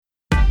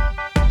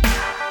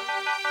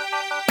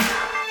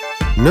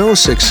No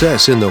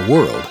success in the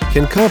world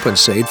can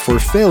compensate for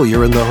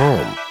failure in the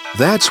home.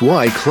 That's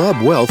why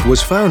Club Wealth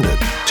was founded,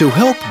 to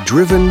help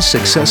driven,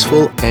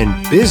 successful,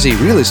 and busy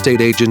real estate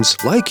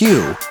agents like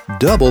you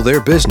double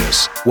their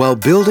business while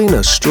building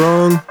a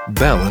strong,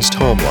 balanced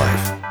home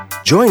life.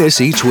 Join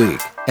us each week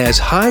as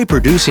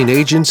high-producing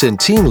agents and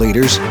team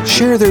leaders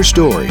share their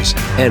stories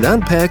and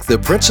unpack the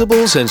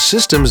principles and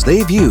systems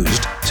they've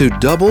used to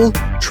double,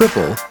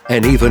 triple,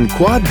 and even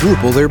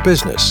quadruple their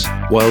business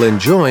while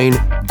enjoying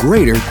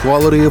greater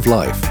quality of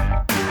life.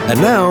 And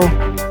now,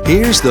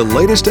 here's the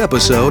latest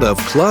episode of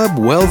Club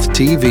Wealth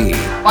TV.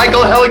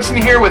 Michael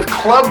Hellickson here with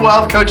Club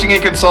Wealth Coaching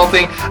and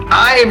Consulting.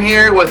 I am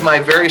here with my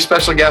very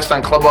special guest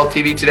on Club Wealth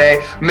TV today,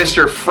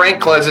 Mr.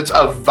 Frank Klesitz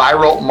of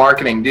Viral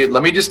Marketing. Dude,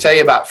 let me just tell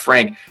you about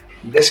Frank.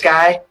 This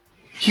guy,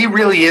 he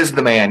really is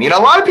the man. You know, a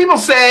lot of people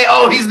say,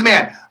 oh, he's the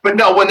man. But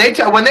no, when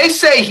they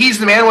say he's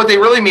the man, what they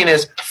really mean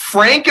is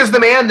Frank is the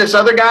man. This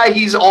other guy,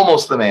 he's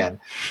almost the man.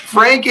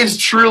 Frank is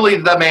truly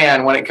the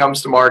man when it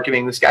comes to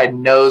marketing. This guy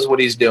knows what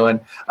he's doing.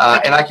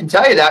 And I can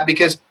tell you that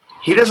because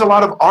he does a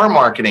lot of our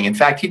marketing. In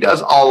fact, he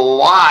does a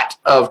lot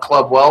of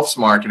Club Wealth's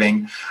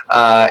marketing.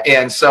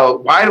 And so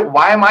why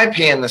am I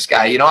paying this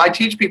guy? You know, I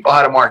teach people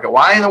how to market.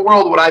 Why in the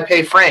world would I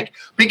pay Frank?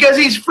 Because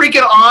he's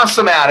freaking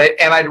awesome at it.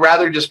 And I'd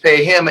rather just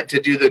pay him to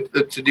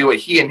do what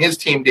he and his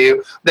team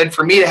do than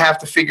for me to have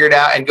to figure it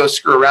out and go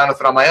screw around with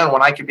it on my own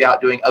when I could be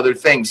out doing other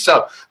things.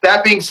 So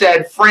that being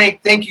said,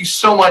 Frank, thank you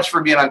so much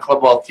for being on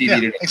Club Wealth TV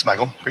today. Thanks,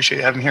 Michael. Appreciate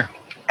you having me here.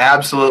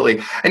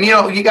 Absolutely. And, you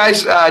know, you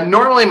guys,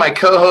 normally my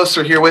co-hosts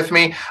are here with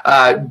me.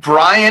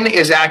 Brian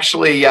is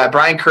actually,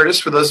 Brian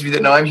Curtis, for those of you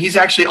that know him, he's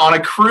actually on a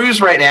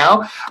cruise right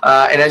now.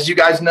 And as you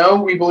guys know,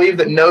 we believe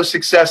that no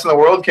success in the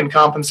world can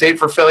compensate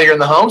for failure in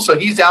the home. So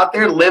he's out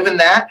there living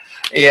that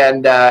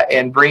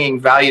and bringing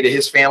value to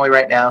his family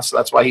right now. So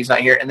that's why he's not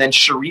here. And then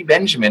Cherie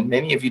Benjamin,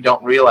 many of you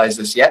don't realize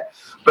this yet,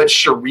 but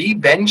Cherie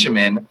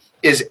Benjamin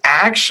is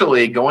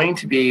actually going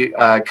to be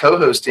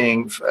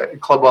co-hosting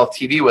Club Wealth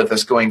TV with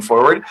us going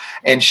forward.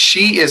 And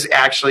she is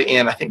actually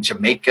in, I think,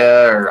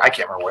 Jamaica, or I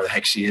can't remember where the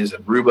heck she is,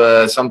 in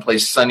Aruba,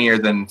 someplace sunnier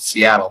than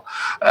Seattle.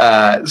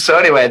 So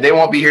anyway, they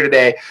won't be here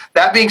today.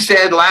 That being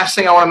said, last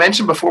thing I want to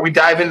mention before we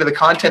dive into the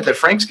content that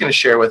Frank's going to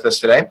share with us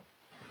today,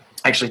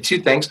 actually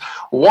two things.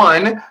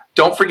 One,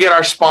 don't forget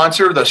our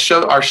sponsor,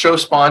 our show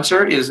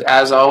sponsor is,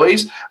 as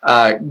always,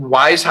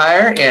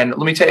 WiseHire. And let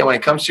me tell you, when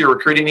it comes to your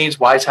recruiting needs,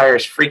 WiseHire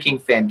is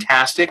freaking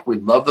fantastic. We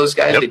love those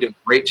guys. Yep. They do a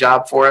great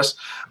job for us.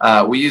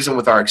 We use them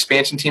with our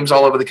expansion teams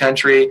all over the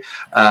country.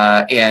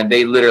 And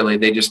they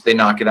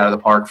knock it out of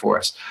the park for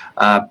us.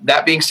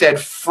 That being said,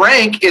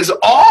 Frank is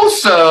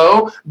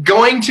also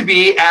going to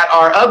be at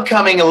our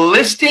upcoming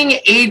Listing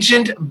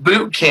Agent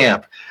Boot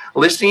Camp.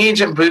 Listing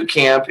Agent Boot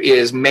Camp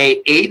is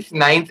May 8th,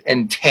 9th,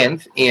 and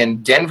 10th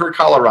in Denver,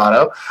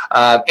 Colorado.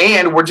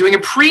 And we're doing a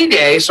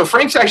pre-day. So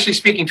Frank's actually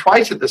speaking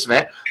twice at this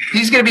event.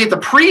 He's going to be at the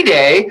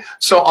pre-day.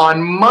 So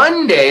on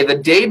Monday, the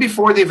day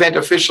before the event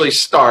officially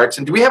starts.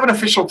 And do we have an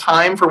official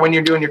time for when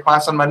you're doing your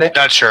class on Monday?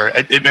 Not sure.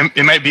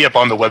 It might be up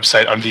on the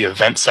website on the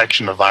event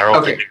section of Viral.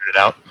 Okay. I figured it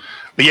out.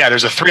 But yeah,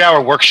 there's a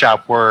 3-hour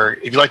workshop where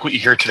if you like what you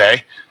hear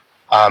today,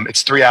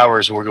 it's 3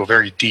 hours where we go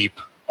very deep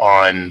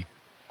on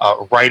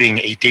writing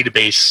a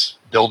database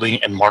building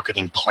and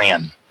marketing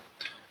plan.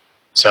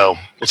 So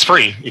it's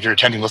free if you're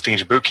attending Listing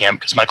Agent Bootcamp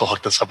because Michael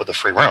hooked us up with a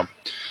free room.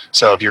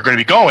 So if you're going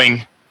to be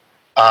going,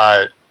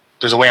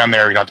 there's a way on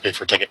there you don't have to pay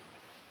for a ticket.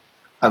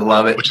 I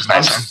love it. Which is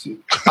nice.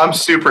 I'm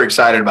super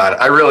excited about it.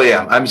 I really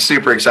am. I'm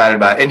super excited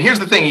about it. And here's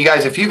the thing, you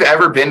guys, if you've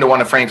ever been to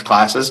one of Frank's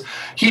classes,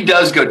 he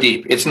does go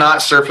deep. It's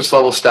not surface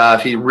level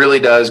stuff. He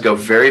really does go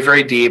very,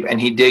 very deep, and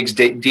he digs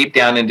deep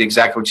down into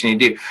exactly what you need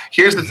to do.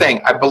 Here's the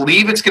thing. I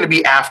believe it's going to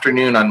be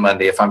afternoon on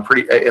Monday. If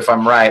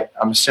I'm right,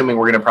 I'm assuming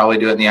we're going to probably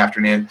do it in the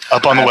afternoon.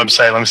 Up on the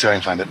website. Let me see if I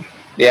can find it.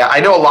 Yeah, I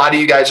know a lot of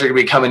you guys are going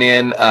to be coming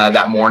in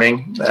that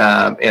morning.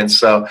 And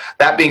so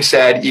that being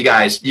said, you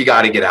guys, you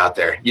got to get out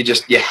there. You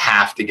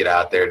have to get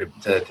out there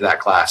to that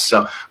class.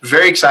 So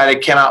very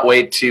excited. Cannot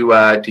wait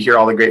to hear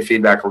all the great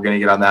feedback we're going to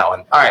get on that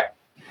one. All right.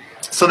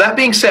 So that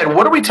being said,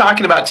 what are we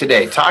talking about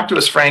today? Talk to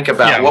us, Frank,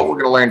 about what we're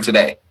going to learn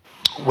today.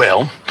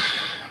 Well,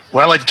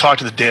 what I'd like to talk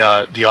to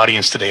the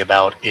audience today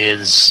about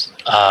is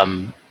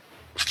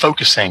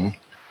focusing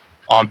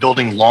on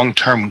building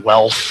long-term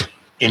wealth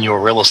in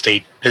your real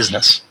estate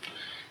business.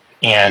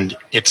 And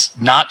it's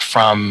not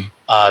from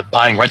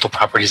buying rental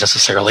properties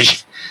necessarily,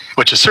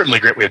 which is certainly a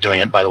great way of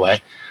doing it, by the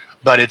way,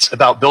 but it's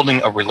about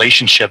building a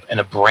relationship and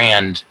a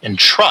brand and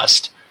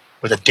trust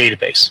with a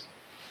database.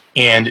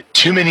 And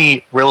too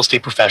many real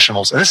estate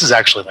professionals, and this is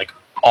actually like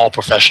all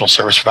professional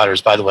service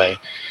providers, by the way,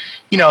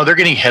 you know, they're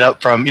getting hit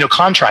up from,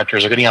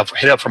 contractors are getting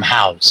hit up from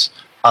Houzz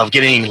of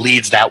getting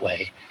leads that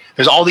way.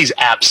 There's all these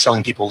apps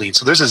selling people leads.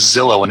 So there's a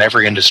Zillow in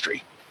every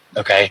industry.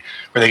 Okay,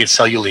 where they can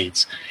sell you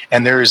leads.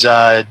 And there's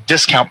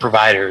discount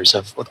providers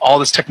with all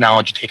this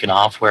technology taken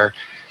off where,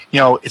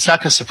 it's not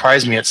going to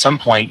surprise me at some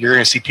point you're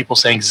going to see people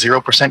saying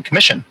 0%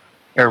 commission.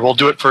 Or we'll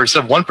do it for,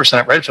 instead of 1%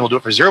 at Redfin, we'll do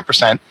it for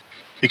 0%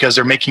 because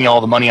they're making all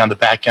the money on the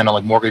back end on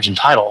like mortgage and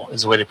title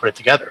is the way they put it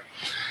together.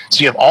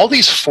 So you have all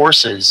these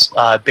forces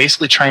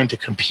basically trying to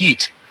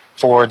compete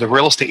for the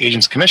real estate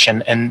agent's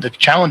commission. And the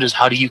challenge is,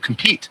 how do you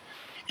compete?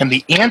 And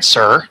the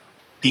answer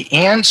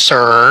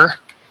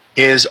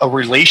is a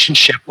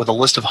relationship with a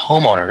list of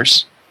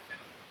homeowners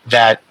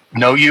that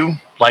know you,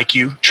 like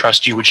you,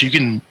 trust you, which you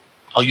can,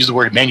 I'll use the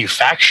word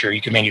manufacture.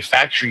 You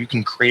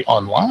can create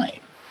online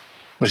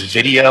with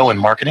video and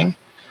marketing.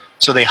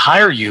 So they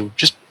hire you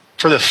just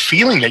for the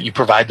feeling that you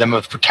provide them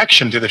of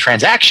protection through the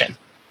transaction.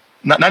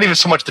 Not even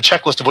so much the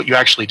checklist of what you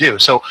actually do.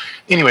 So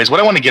anyways, what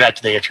I want to get at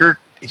today,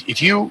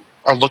 if you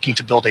are looking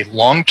to build a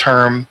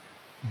long-term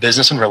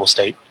business in real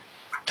estate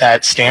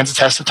that stands the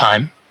test of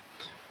time,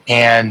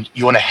 and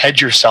you want to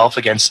hedge yourself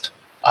against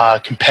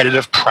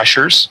competitive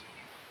pressures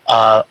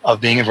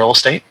of being in real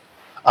estate,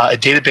 a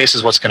database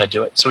is what's going to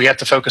do it. So we have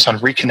to focus on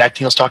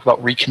reconnecting. Let's talk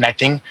about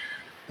reconnecting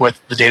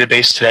with the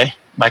database today.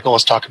 Michael,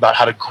 let's talk about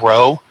how to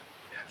grow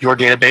your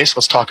database.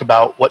 Let's talk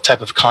about what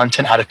type of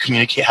content, how to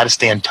communicate, how to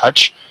stay in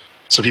touch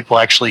so people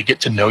actually get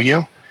to know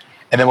you.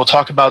 And then we'll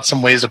talk about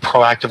some ways to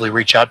proactively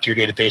reach out to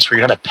your database where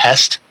you're not a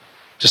pest,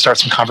 to start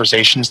some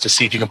conversations to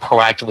see if you can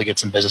proactively get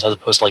some business as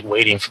opposed to like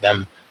waiting for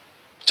them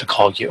to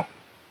call you.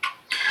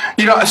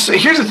 You know, so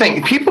here's the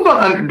thing. People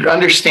don't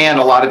understand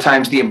a lot of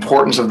times the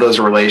importance of those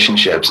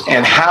relationships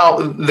and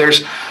how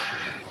there's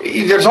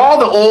all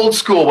the old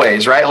school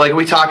ways, right? Like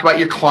we talk about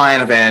your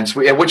client events,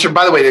 which are,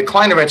 by the way, the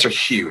client events are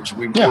huge.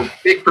 We're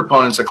big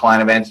proponents of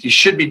client events. You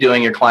should be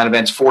doing your client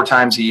events 4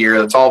 times a year.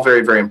 That's all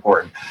very, very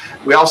important.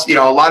 We also,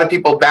 a lot of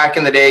people back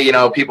in the day,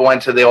 people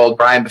went to the old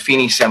Brian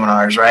Buffini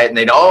seminars, right? And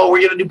they'd, we're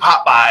going to do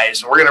pop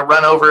buys. We're going to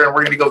run over and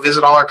we're going to go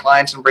visit all our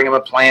clients and bring them a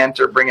plant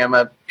or bring them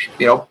a,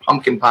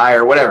 pumpkin pie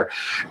or whatever.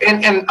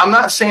 And I'm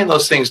not saying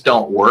those things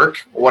don't work.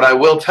 What I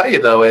will tell you,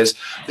 though, is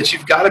that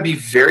you've got to be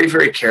very,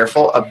 very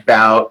careful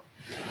about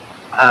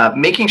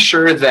making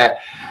sure that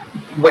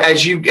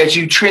as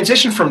you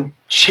transition from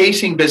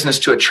chasing business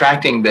to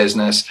attracting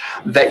business,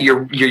 that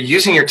you're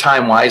using your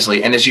time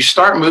wisely. And as you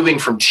start moving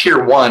from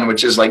tier 1,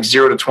 which is like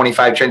 0 to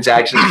 25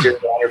 transactions, 0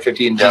 to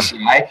 150 in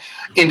DCI,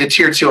 into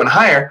tier 2 and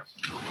higher,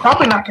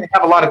 probably not going to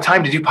have a lot of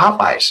time to do pop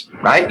buys,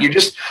 right? You're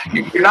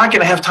not going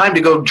to have time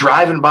to go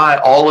drive and buy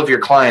all of your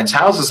clients'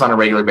 houses on a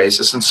regular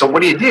basis. And so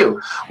what do?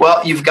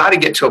 Well, you've got to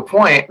get to a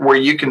point where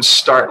you can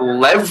start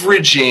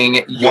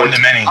leveraging your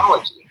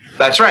technology.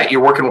 That's right.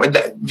 You're working with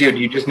that, dude.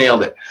 You just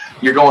nailed it.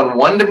 You're going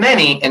one to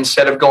many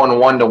instead of going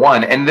one to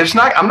one. And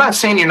I'm not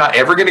saying you're not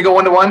ever going to go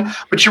one to one,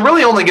 but you're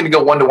really only going to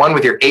go one to one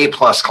with your A+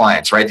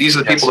 clients, right? These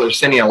are the people that are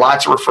sending you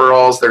lots of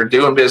referrals. They're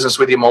doing business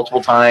with you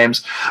multiple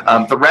times.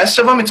 The rest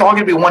of them, it's all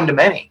going to be one to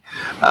many.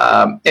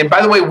 And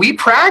by the way, we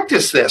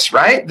practice this,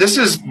 right? This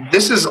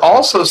is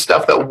also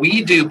stuff that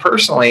we do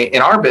personally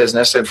in our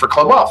business and for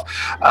Club Wealth.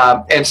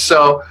 And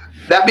so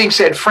that being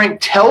said, Frank,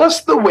 tell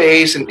us the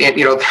ways and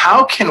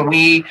how can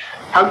we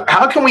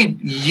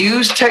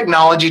use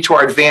technology to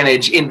our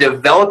advantage in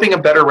developing a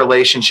better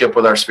relationship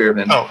with our sphere of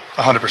influence?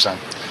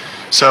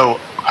 100%. So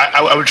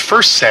I would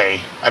first say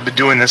I've been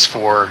doing this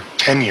for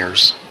 10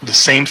 years, the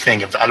same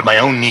thing out of my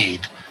own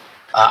need.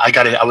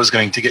 I was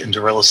going to get into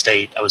real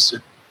estate. I was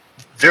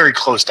very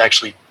close to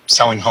actually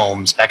selling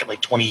homes back at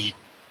like 21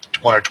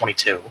 or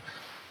 22.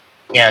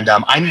 And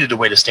I needed a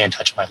way to stay in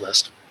touch with my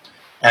list.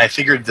 And I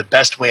figured the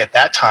best way at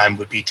that time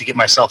would be to get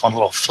myself on a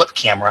little flip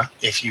camera,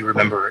 if you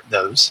remember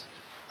those,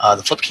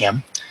 the flip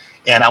cam.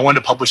 And I wanted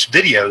to publish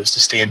videos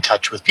to stay in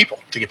touch with people,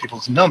 to get people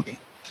to know me.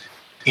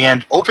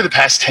 And over the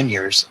past 10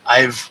 years,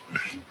 I've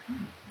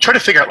tried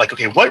to figure out, like,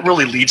 okay, what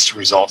really leads to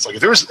results? Like,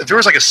 if there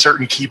was like a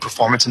certain key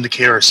performance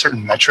indicator, a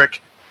certain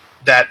metric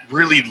that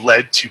really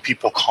led to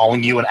people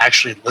calling you and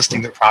actually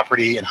listing their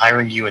property and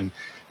hiring you and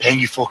paying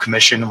you full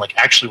commission and like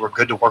actually were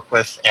good to work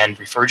with and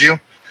referred you,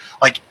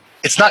 like,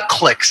 it's not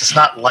clicks, it's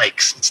not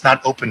likes, it's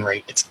not open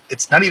rate,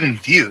 it's not even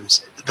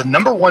views. The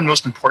number one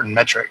most important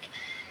metric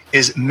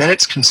is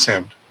minutes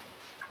consumed.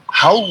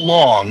 How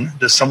long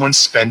does someone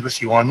spend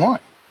with you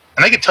online?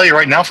 And I can tell you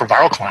right now for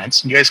viral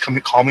clients, and you guys come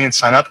call me and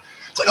sign up,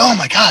 it's like, oh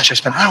my gosh, I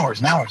spent hours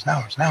and hours and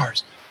hours and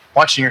hours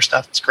watching your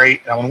stuff. It's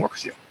great, and I want to work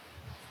with you.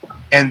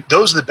 And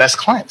those are the best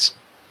clients.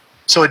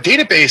 So a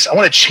database, I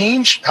want to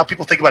change how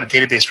people think about a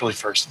database really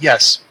first.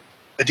 Yes,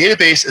 a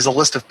database is a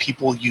list of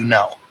people you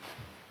know.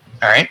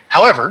 All right.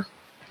 However,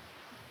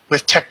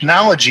 with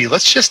technology,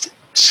 let's just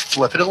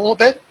flip it a little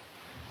bit.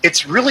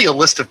 It's really a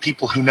list of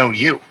people who know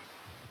you.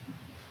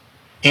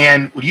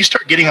 And when you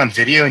start getting on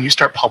video and you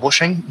start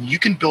publishing, you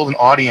can build an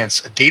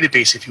audience, a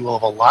database, if you will,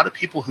 of a lot of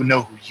people who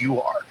know who you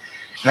are.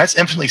 And that's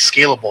infinitely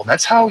scalable. And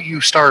that's how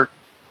you start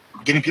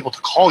getting people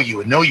to call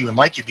you and know you and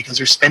like you, because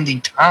they're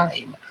spending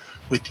time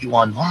with you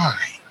online.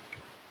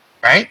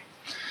 Right?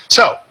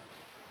 So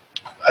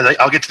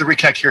I'll get to the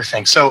reconnect here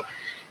thing. So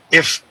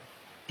if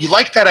you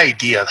like that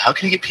idea, how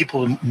can you get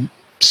people to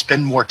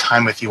spend more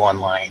time with you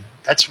online?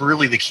 That's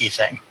really the key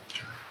thing.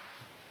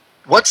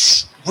 What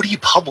do you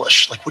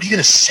publish? Like, what are you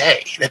going to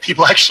say that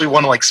people actually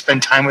want to like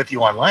spend time with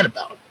you online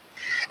about?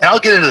 And I'll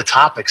get into the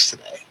topics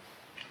today,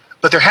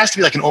 but there has to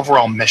be like an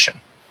overall mission,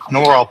 an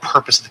overall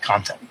purpose of the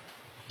content.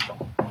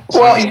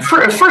 Well,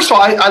 first of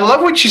all, I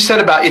love what you said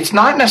about it's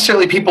not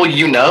necessarily people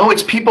you know,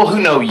 it's people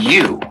who know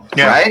you,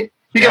 right?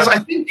 Because I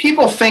think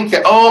people think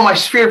that, oh, my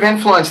sphere of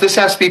influence, this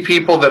has to be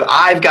people that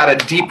I've got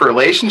a deep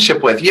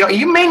relationship with. You know,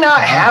 you may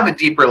not have a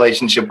deep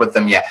relationship with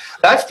them yet.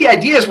 That's the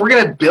idea, is we're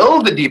going to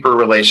build a deeper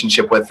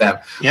relationship with them.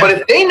 Yeah. But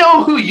if they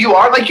know who you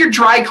are, like your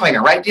dry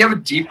cleaner, right? Do you have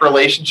a deep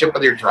relationship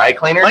with your dry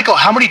cleaner? Michael,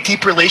 how many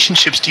deep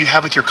relationships do you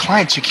have with your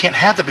clients? You can't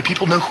have that, but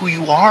people know who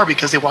you are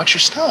because they watch your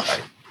stuff.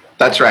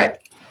 That's right.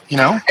 You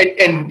know?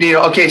 And you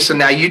know, okay, so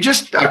now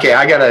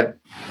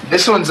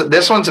this one's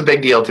a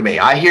big deal to me.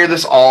 I hear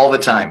this all the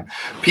time.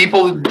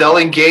 People, they'll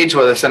engage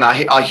with us, and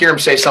I'll hear them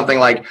say something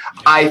like,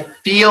 I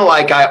feel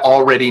like I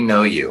already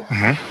know you.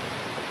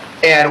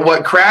 Mm-hmm. And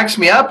what cracks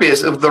me up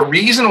is the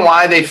reason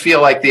why they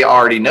feel like they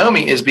already know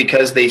me is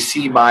because they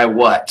see my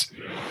what?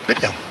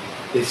 Video.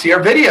 They see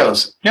our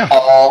videos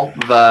all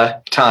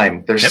the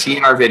time. They're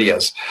seeing our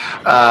videos.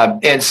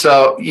 And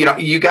so, you know,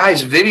 you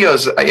guys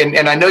videos,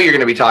 and I know you're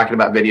going to be talking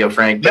about video,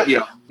 Frank, but you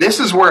know, this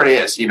is where it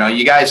is. You know,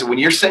 you guys, when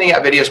you're sending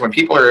out videos, when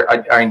people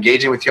are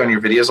engaging with you on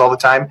your videos all the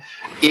time,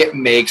 it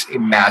makes a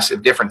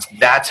massive difference.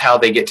 That's how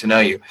they get to know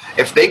you.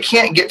 If they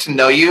can't get to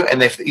know you, and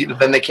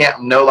then they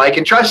can't know, like,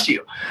 and trust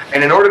you.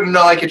 And in order to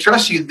know, like, and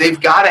trust you, they've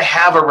got to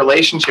have a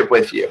relationship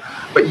with you.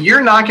 But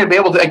you're not going to be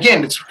able to,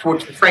 again, it's to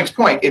Frank's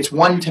point, it's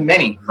one to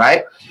many,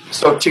 right?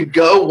 So to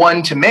go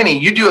one to many,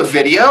 you do a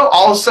video,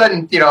 all of a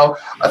sudden, you know,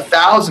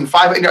 1,000,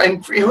 500,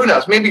 and who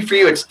knows, maybe for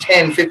you it's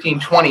 10,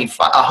 15, 20,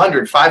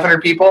 100,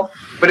 500 people.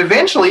 But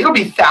eventually it'll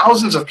be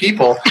thousands of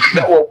people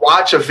that will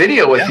watch a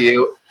video with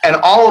you. And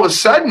all of a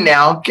sudden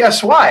now,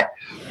 guess what?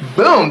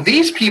 Boom,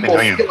 these people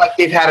feel like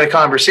they've had a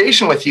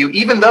conversation with you,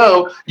 even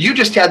though you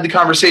just had the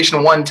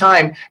conversation one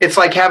time. It's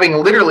like having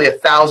literally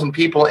 1,000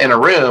 people in a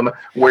room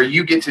where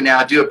you get to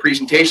now do a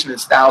presentation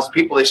that's 1,000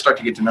 people, they start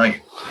to get to know you.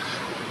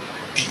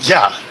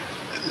 Yeah.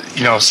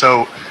 You know,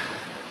 so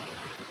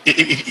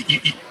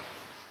if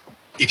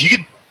you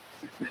could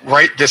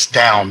write this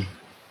down,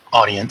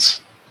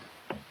 audience,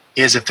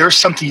 is if there's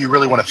something you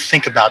really want to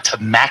think about to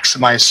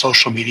maximize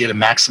social media, to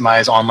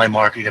maximize online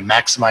marketing, to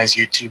maximize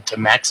YouTube, to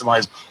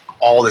maximize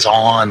all this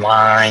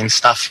online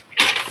stuff,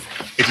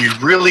 if you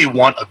really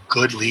want a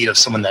good lead of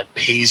someone that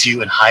pays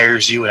you and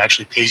hires you and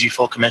actually pays you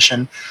full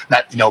commission,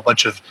 not, you know, a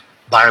bunch of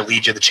buyer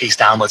leads you have to chase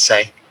down, let's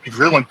say, if you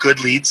really want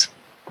good leads,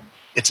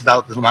 it's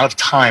about the amount of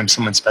time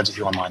someone spends with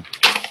you online.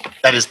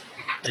 That is,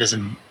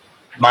 in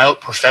my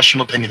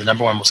professional opinion, the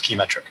number one most key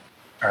metric.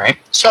 All right.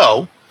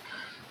 So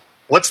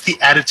what's the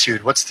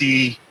attitude? What's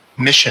the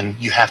mission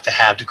you have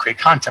to create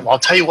content? Well, I'll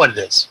tell you what it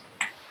is.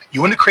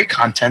 You want to create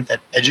content that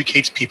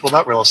educates people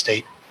about real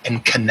estate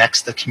and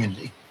connects the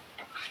community.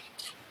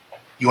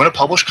 You want to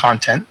publish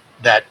content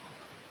that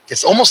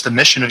it's almost the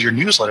mission of your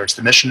newsletter. It's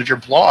the mission of your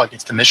blog.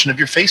 It's the mission of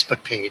your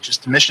Facebook page. It's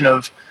the mission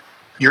of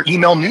your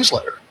email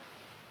newsletter,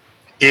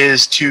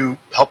 is to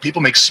help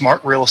people make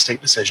smart real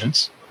estate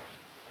decisions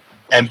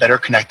and better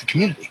connect the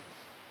community.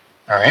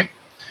 All right.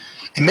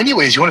 In many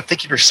ways, you want to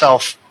think of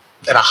yourself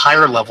at a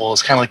higher level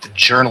as kind of like the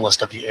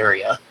journalist of the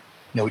area.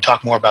 You know, we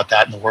talk more about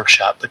that in the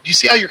workshop, but you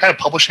see how you're kind of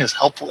publishing this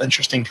helpful,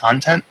 interesting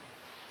content,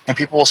 and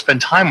people will spend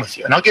time with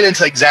you. And I'll get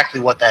into exactly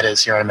what that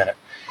is here in a minute.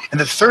 And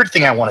the third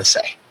thing I want to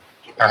say,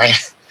 all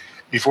right,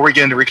 before we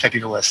get into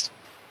reconnecting your list,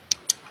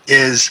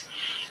 is,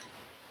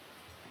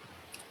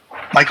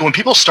 Michael, when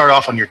people start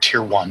off on your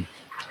tier one,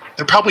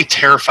 they're probably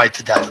terrified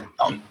to death of the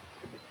phone.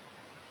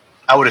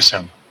 I would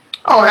assume.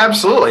 Oh,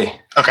 absolutely.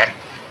 Okay.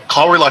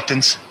 Call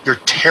reluctance. You're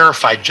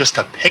terrified just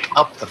to pick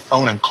up the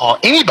phone and call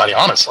anybody,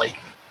 honestly,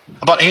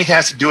 about anything that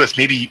has to do with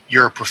maybe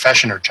your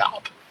profession or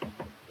job,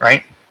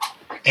 right?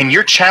 And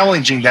you're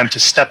challenging them to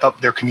step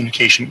up their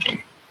communication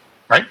game,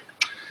 right?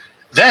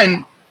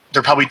 Then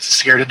they're probably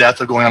scared to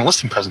death of going on a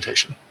listing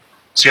presentation.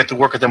 So you have to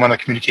work with them on their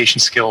communication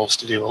skills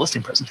to do a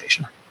listing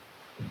presentation.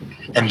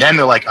 And then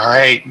they're like, all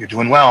right, you're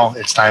doing well.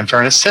 It's time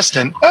for an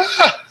assistant.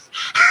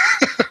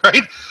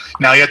 Right?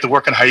 Now you have to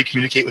work on how you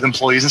communicate with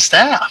employees and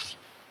staff,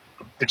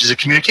 which is a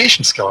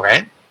communication skill,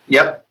 right?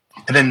 Yep.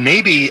 And then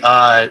maybe,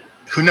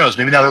 who knows,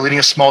 maybe now they're leading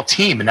a small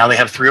team and now they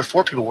have 3 or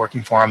 4 people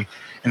working for them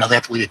and now they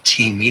have to lead a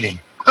team meeting.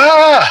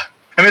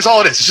 I mean, it's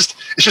all it is.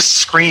 It's just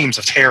screams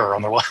of terror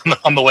on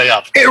the way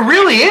up. It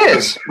really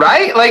is,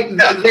 right? Like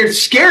they're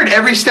scared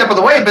every step of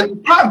the way.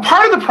 But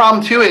part of the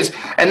problem too is,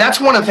 and that's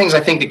one of the things I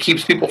think that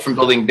keeps people from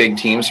building big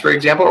teams, for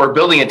example, or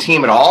building a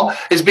team at all,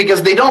 is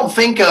because they don't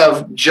think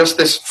of just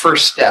this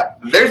first step.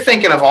 They're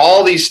thinking of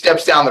all these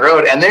steps down the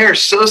road, and they're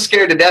so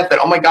scared to death that,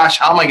 oh my gosh,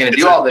 how am I going to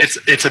do all this?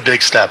 It's a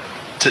big step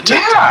to make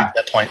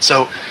that point.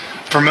 So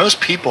for most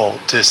people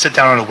to sit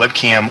down on a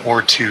webcam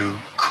or to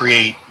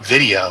create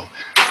video,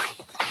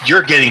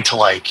 you're getting to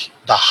like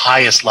the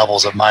highest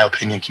levels of, my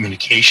opinion,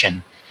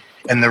 communication.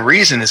 And the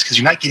reason is because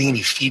you're not getting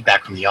any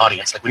feedback from the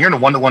audience. Like when you're in a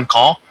one-to-one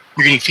call,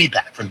 you're getting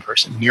feedback from the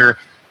person. When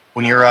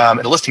you're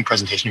at a listing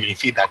presentation, you're getting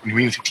feedback. When you're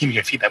meeting with your team,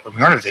 you're getting feedback. But when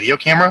you're on a video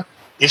camera,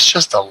 it's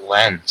just a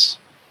lens.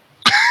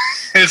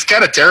 It's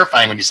kind of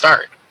terrifying when you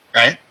start,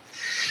 right?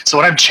 So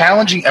what I'm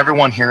challenging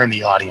everyone here in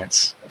the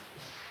audience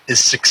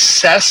is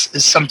success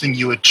is something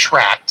you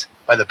attract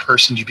by the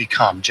person you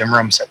become. Jim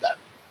Rome said that.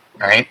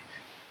 All right.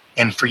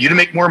 And for you to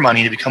make more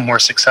money, to become more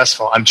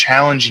successful, I'm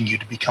challenging you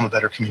to become a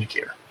better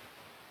communicator.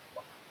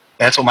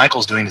 That's what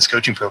Michael's doing this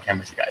coaching program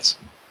with you guys.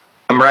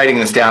 I'm writing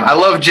this down. I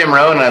love Jim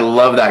Rohn, and I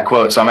love that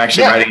quote, so I'm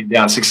actually writing it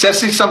down.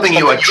 Success is something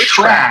you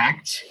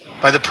attract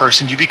by the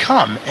person you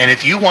become. And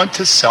if you want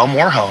to sell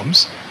more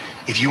homes,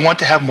 if you want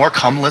to have more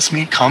come list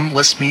me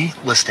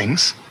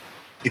listings,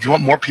 if you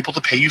want more people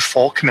to pay you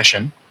full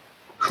commission,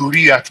 who do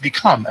you have to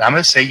become? And I'm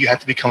going to say you have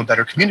to become a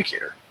better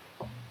communicator.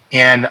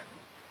 And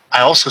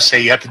I also say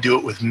you have to do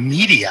it with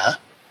media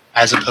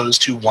as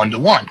opposed to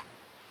one-to-one.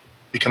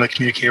 Become a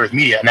communicator with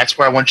media. And that's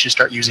where I want you to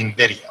start using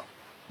video.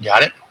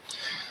 Got it?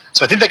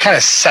 So I think that kind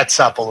of sets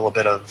up a little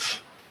bit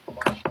of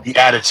the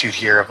attitude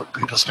here of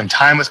people spend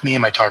time with me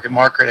and my target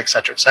market, et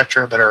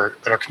cetera, that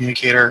are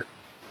communicator,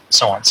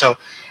 so on. So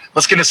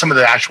let's get into some of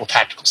the actual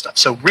tactical stuff.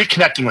 So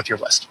reconnecting with your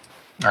list.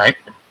 All right.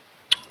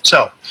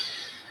 So,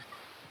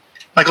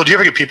 Michael, do you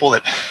ever get people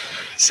that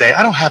say,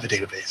 I don't have a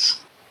database?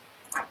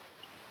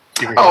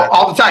 Oh,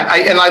 all the time.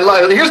 I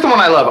love. Here's the one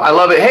I love. I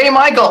love it. Hey,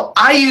 Michael,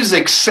 I use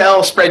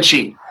Excel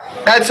spreadsheet.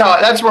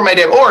 That's where my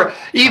data. Or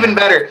even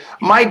better,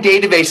 my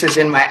database is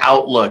in my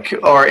Outlook,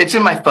 or it's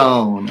in my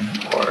phone.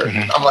 Or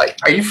I'm like,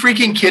 are you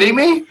freaking kidding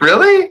me?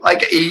 Really?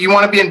 Like, you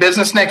want to be in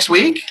business next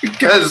week?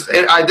 Because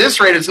at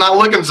this rate, it's not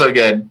looking so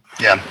good.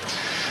 Yeah.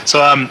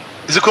 So,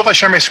 is it cool if I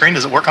share my screen?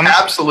 Does it work on this?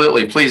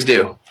 Absolutely. Please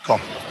do.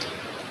 Cool.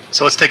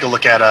 So let's take a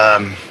look at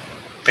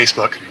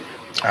Facebook.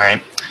 All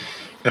right.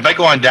 If I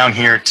go on down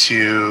here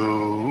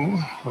to,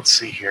 let's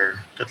see here.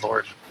 Good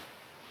Lord.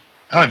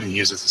 I don't even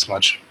use this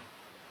much.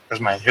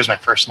 Here's my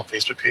personal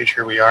Facebook page.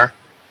 Here we are.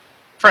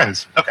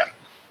 Friends. Okay.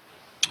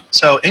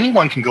 So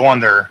anyone can go on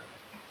their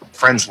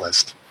friends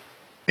list.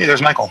 Hey,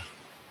 there's Michael.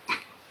 You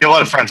have a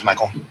lot of friends,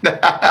 Michael.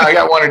 I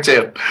got one or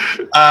two.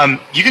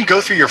 You can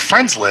go through your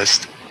friends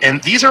list,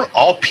 and these are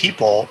all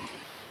people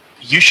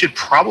you should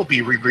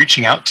probably be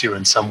reaching out to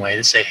in some way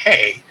to say,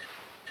 hey,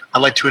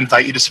 I'd like to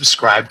invite you to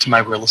subscribe to my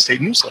real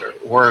estate newsletter.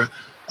 Or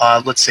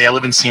let's say I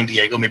live in San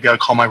Diego. Maybe I'd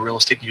call my real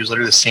estate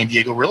newsletter the San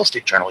Diego Real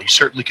Estate Journal. You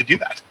certainly could do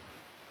that,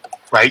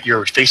 right?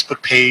 Your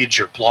Facebook page,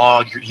 your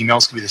blog, your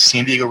emails could be the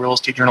San Diego Real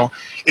Estate Journal.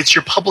 It's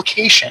your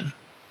publication.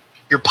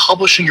 You're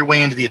publishing your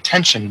way into the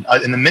attention.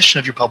 And the mission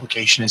of your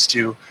publication is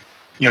to,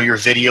 your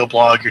video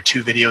blog, your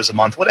 2 videos a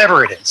month,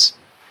 whatever it is.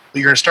 But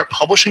you're going to start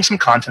publishing some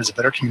content as a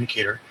better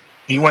communicator,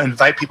 and you want to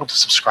invite people to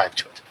subscribe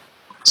to it.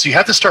 So you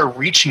have to start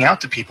reaching out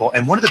to people.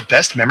 And one of the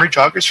best memory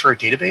joggers for a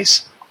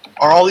database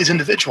are all these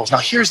individuals. Now,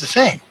 here's the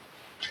thing.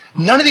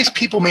 None of these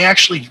people may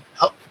actually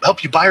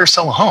help you buy or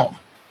sell a home,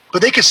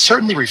 but they could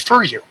certainly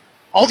refer you.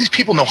 All these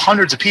people know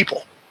hundreds of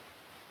people.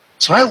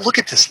 So when I look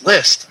at this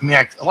list,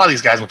 a lot of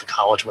these guys went to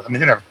college with.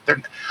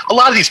 A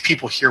lot of these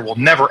people here will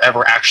never,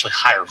 ever actually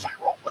hire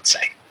Viral, let's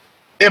say.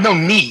 They have no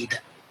need,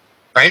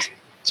 right?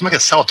 So I'm not going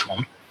to sell it to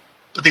them,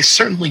 but they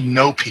certainly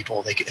know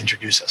people they could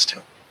introduce us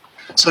to.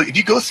 So if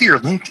you go through your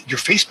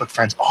Facebook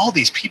friends, all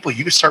these people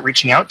you could start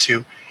reaching out to,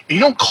 and you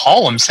don't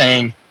call them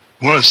saying,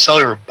 you want to sell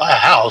or buy a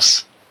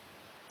house.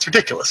 It's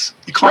ridiculous.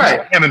 You call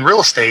them, I'm in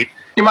real estate.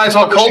 You might as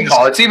well cold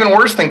call. It's even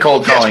worse than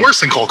cold calling. Yeah, it's worse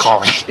than cold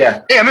calling.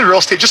 Yeah. Hey, I'm in real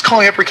estate. Just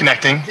calling up,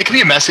 reconnecting. It could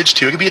be a message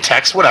too. It could be a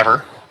text,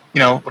 whatever.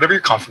 Whatever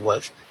you're comfortable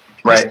with.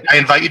 Right. I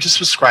invite you to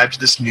subscribe to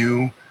this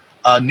new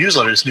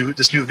newsletter,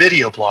 this new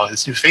video blog,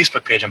 this new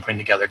Facebook page I'm putting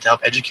together to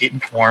help educate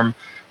and inform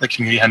the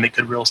community how to make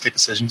good real estate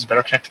decisions,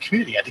 better connect the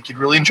community. I think you'd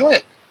really enjoy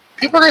it.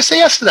 People are going to say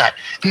yes to that.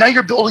 And now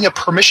you're building a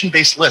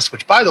permission-based list,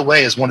 which, by the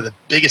way, is one of the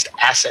biggest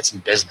assets in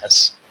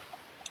business,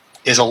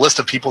 is a list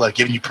of people that have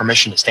given you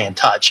permission to stay in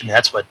touch.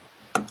 That's what,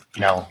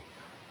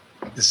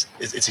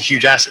 it's a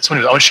huge asset. So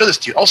I want to show this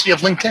to you. Also, you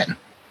have LinkedIn.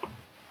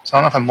 So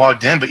I don't know if I'm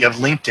logged in, but you have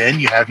LinkedIn.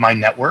 You have my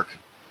network.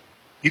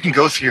 You can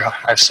go through. I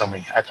have so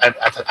many. I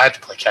have to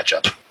play catch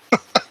up.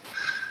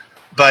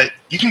 But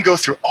you can go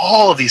through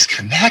all of these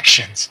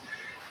connections.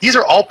 These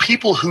are all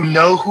people who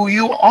know who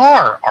you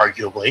are,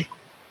 arguably.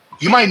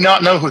 You might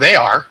not know who they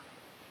are,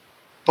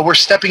 but we're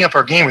stepping up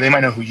our game where they might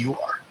know who you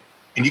are.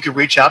 And you could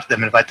reach out to them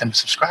and invite them to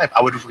subscribe.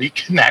 I would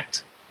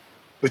reconnect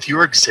with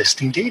your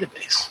existing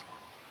database,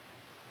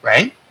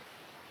 right?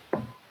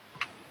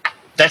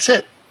 That's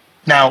it.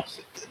 Now,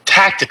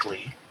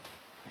 tactically,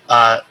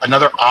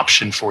 another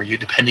option for you,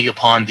 depending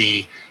upon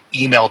the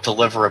email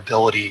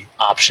deliverability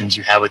options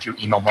you have with your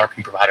email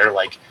marketing provider,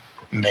 like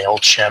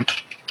MailChimp,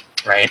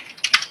 right,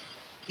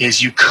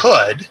 is you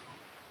could,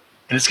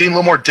 and it's getting a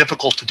little more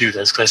difficult to do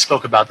this because I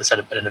spoke about this at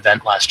an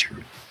event last year,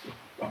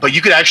 but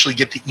you could actually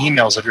get the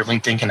emails of your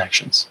LinkedIn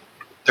connections.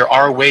 There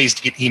are ways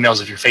to get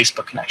emails of your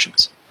Facebook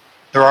connections.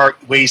 There are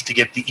ways to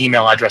get the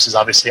email addresses,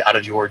 obviously, out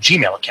of your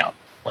Gmail account,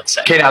 let's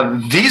say. Okay, now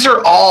these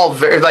are all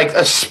very,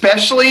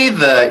 especially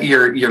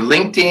your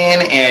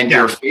LinkedIn and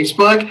your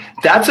Facebook.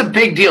 That's a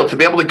big deal to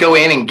be able to go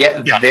in and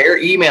get their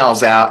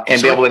emails out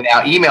and be able to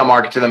now email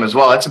market to them as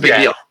well. That's a big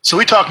deal. So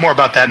we talk more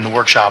about that in the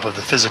workshop of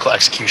the physical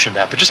execution of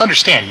that. But just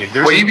understand,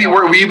 will you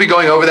be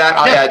going over that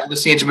at the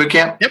CNC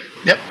Bootcamp?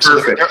 Yep.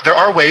 Perfect. So there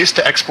are ways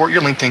to export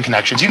your LinkedIn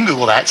connections. You can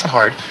Google that. It's not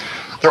hard.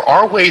 There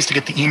are ways to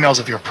get the emails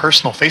of your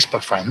personal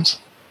Facebook friends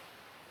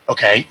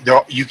Okay,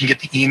 you can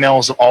get the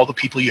emails of all the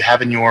people you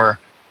have in your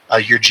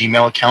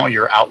Gmail account or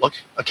your Outlook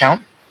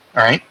account.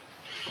 All right.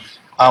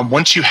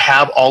 Once you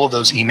have all of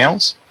those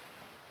emails,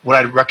 what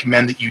I'd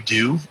recommend that you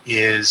do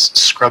is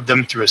scrub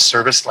them through a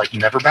service like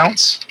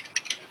NeverBounce.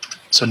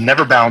 So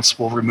NeverBounce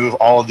will remove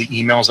all of the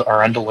emails that are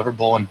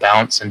undeliverable and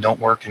bounce and don't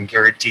work and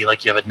guarantee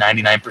like you have a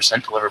 99%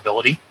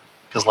 deliverability,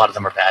 because a lot of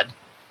them are bad,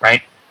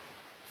 right?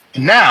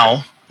 And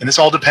now, and this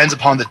all depends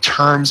upon the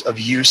terms of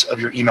use of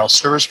your email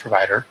service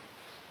provider,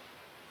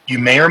 you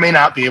may or may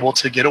not be able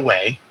to get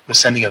away with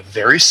sending a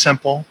very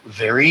simple,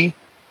 very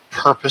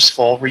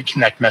purposeful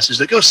reconnect message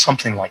that goes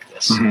something like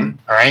this. All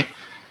right.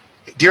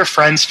 Dear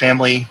friends,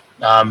 family,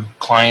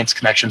 clients,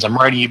 connections, I'm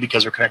writing you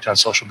because we're connected on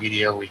social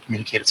media, or we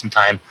communicated some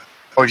time,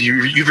 or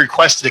you've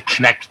requested to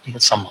connect with me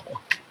at some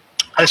level.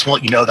 I just want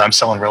to let you know that I'm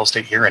selling real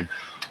estate here in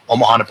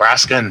Omaha,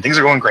 Nebraska, and things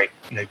are going great.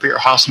 You put your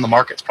house on the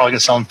market. It's probably going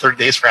to sell in 30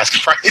 days for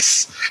asking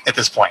price at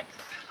this point.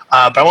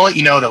 But I want to let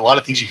you know that a lot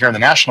of things you hear in the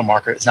national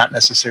market is not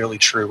necessarily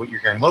true what you're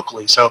hearing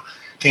locally. So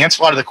to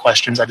answer a lot of the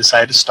questions, I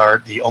decided to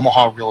start the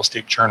Omaha Real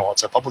Estate Journal.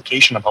 It's a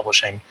publication I'm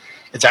publishing.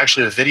 It's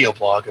actually a video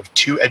blog of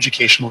 2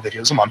 educational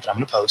videos a month that I'm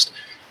going to post,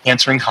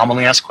 answering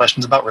commonly asked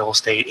questions about real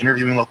estate,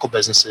 interviewing local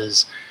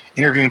businesses,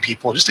 interviewing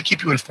people, just to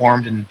keep you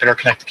informed and better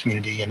connect the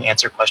community and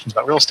answer questions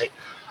about real estate.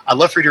 I'd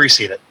love for you to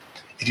receive it.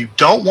 If you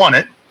don't want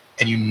it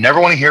and you never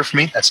want to hear from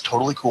me, that's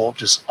totally cool.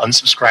 Just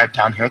unsubscribe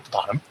down here at the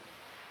bottom.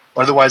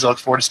 But otherwise, I look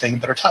forward to staying in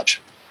better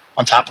touch.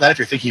 On top of that, if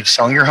you're thinking of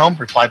selling your home,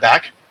 reply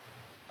back.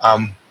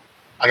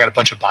 I got a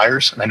bunch of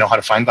buyers, and I know how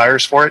to find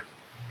buyers for it.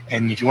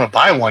 And if you want to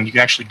buy one, you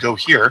can actually go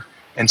here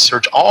and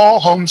search all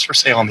homes for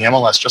sale on the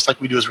MLS, just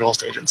like we do as real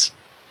estate agents,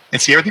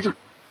 and see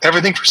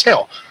everything for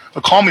sale.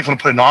 But call me if you want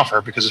to put an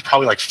offer, because there's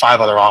probably like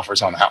 5 other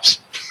offers on the house.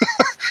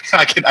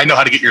 I know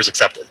how to get yours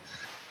accepted.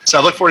 So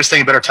I look forward to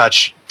staying in better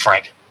touch,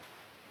 Frank.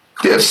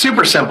 Yeah,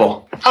 super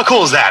simple. How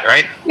cool is that,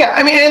 right? Yeah,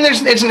 I mean, and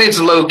it's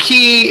low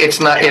key. It's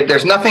not.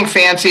 There's nothing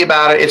fancy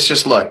about it. It's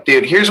just, look,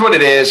 dude. Here's what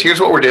it is. Here's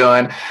what we're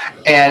doing,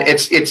 and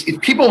it's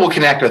people will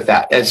connect with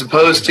that, as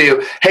opposed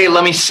to, hey,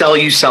 let me sell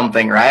you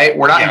something, right?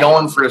 We're not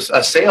going for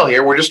a sale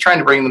here. We're just trying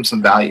to bring them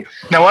some value.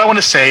 Now, what I want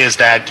to say is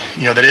that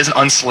that is an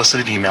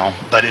unsolicited email,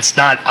 but it's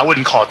not. I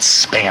wouldn't call it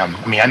spam.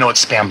 I mean, I know what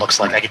spam looks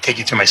like. I could take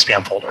you through my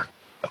spam folder.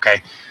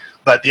 Okay.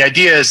 But the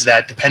idea is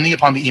that depending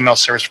upon the email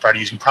service provider,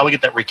 you can probably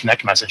get that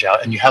reconnect message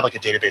out, and you have like a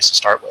database to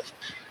start with.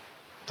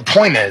 The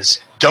point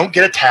is, don't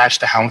get attached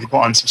to how many people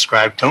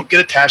unsubscribe. Don't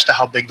get attached to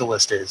how big the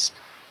list is.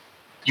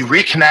 You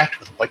reconnect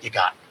with what you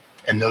got,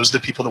 and those are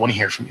the people that want to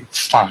hear from you.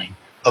 Fine.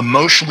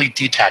 Emotionally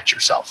detach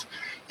yourself.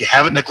 You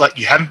haven't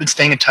been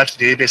staying in touch with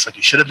the database like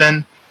you should have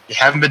been. You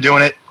haven't been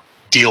doing it.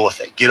 Deal with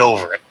it. Get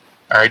over it.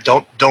 All right.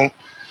 Don't.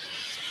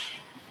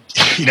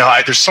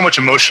 There's so much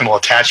emotional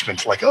attachment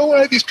to like,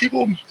 why are these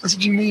people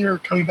messaging me or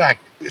coming back?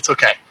 It's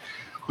okay.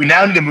 We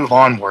now need to move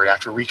onward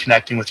after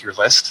reconnecting with your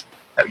list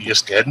that you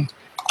just did,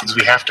 because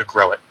we have to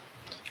grow it.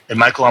 And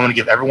Michael, I'm going to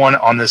give everyone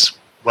on this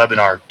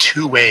webinar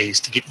 2 ways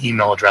to get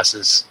email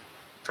addresses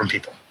from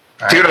people.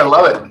 All right? Dude, I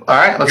love it. All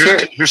right, let's hear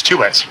it. Here's 2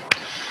 ways.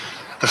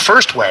 The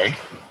first way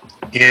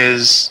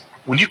is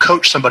when you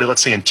coach somebody,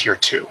 let's say in tier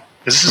 2,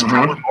 because this is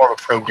probably more of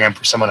a program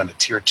for someone on a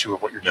tier 2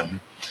 of what you're doing.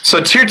 So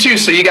tier 2,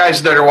 so you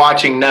guys that are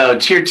watching know,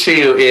 tier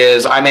 2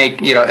 is I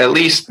make at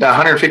least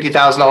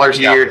 $150,000 a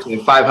year to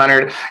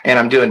 $500, and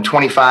I'm doing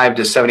 25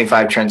 to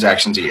 75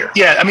 transactions a year.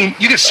 Yeah, I mean,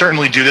 you could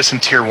certainly do this in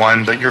tier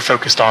 1, but you're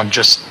focused on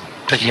just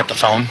picking up the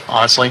phone,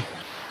 honestly,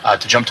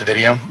 to jump to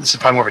video. This is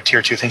probably more of a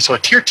tier 2 thing. So a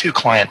tier 2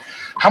 client,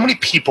 how many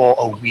people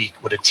a week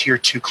would a tier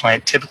 2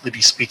 client typically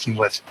be speaking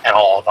with at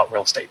all about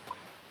real estate?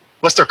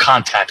 What's their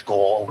contact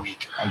goal a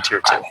week on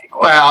tier 2?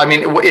 Well, I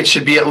mean, it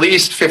should be at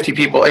least 50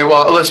 people.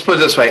 Well, let's put it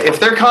this way. If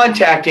they're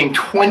contacting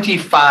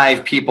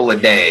 25 people a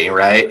day,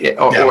 right,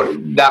 or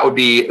that would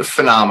be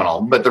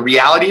phenomenal. But the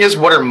reality is,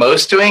 what are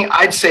most doing?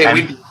 I'd say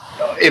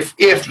I'd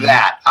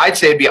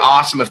say it'd be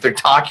awesome if they're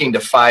talking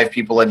to 5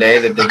 people a day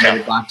that they've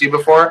never talked to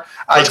before.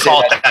 Let's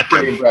call it that.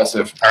 Pretty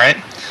impressive. All right?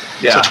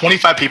 Yeah. So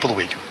 25 people a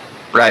week.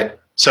 Right.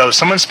 So if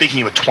someone's speaking to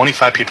you with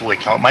 25 people a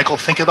week. Now, Michael,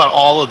 think about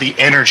all of the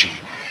energy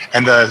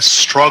and the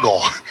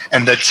struggle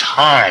and the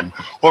time,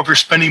 or if you're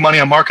spending money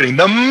on marketing,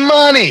 the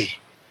money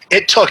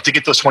it took to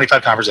get those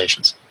 25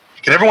 conversations.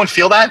 Can everyone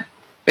feel that?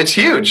 It's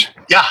huge.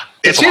 Yeah.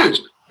 It's huge.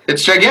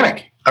 It's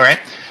gigantic. All right.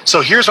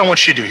 So here's what I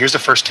want you to do. Here's the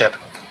first tip.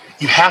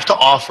 You have to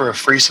offer a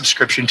free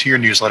subscription to your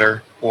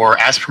newsletter or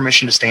ask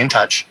permission to stay in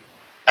touch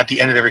at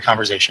the end of every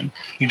conversation.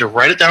 You need to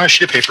write it down on a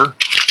sheet of paper,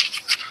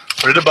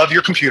 put it above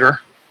your computer.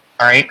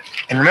 All right.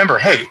 And remember,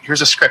 hey,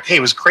 here's a script. Hey,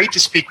 it was great to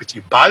speak with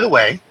you. By the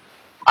way,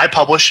 I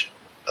publish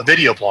a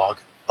video blog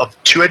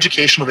of 2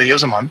 educational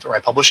videos a month, or I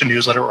publish a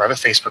newsletter, or I have a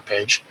Facebook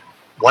page,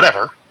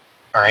 whatever.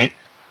 All right.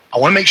 I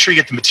want to make sure you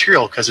get the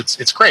material, because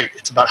it's great.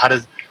 It's about how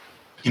to,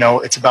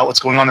 it's about what's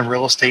going on in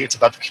real estate. It's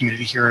about the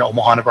community here in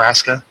Omaha,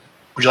 Nebraska.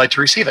 Would you like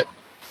to receive it?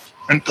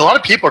 And a lot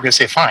of people are going to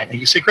say, fine. And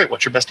you say, great,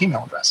 what's your best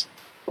email address?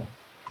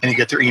 And you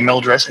get their email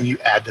address and you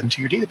add them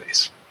to your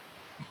database.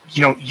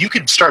 You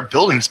could start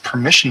building this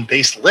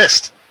permission-based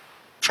list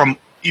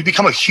you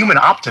become a human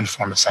opt-in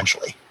form,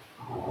 essentially.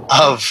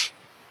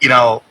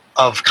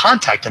 of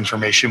contact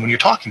information when you're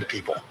talking to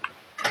people.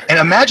 And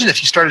imagine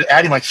if you started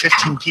adding like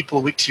 15 people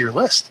a week to your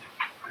list.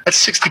 That's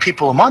 60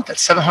 people a month.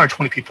 That's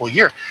 720 people a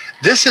year.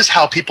 This is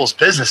how people's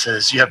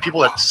businesses, you have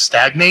people that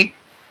stagnate,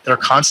 that are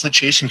constantly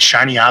chasing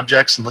shiny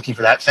objects and looking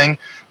for that thing.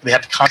 They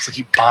have to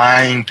constantly keep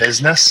buying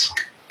business.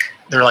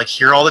 They're like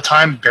here all the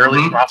time,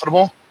 barely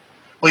profitable.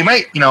 Well, you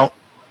might,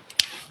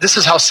 this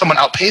is how someone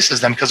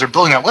outpaces them because they're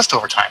building that list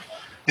over time.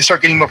 They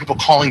start getting more people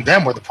calling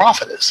them where the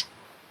profit is.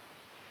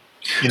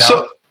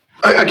 So,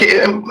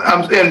 okay,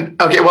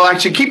 well,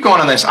 actually, keep going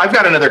on this. I've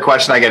got another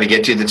question I got to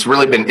get to that's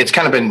really it's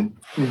kind of been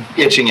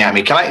itching at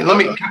me.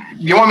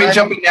 You want me to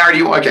jump in now, or do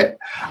you? Okay,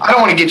 I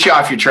don't want to get you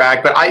off your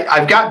track, but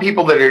I've got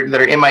people that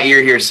are in my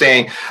ear here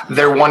saying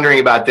they're wondering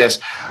about this.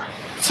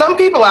 Some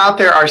people out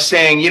there are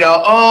saying,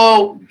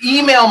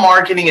 email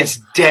marketing is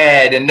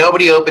dead and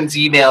nobody opens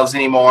emails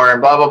anymore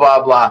and blah, blah,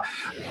 blah, blah.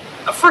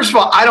 First of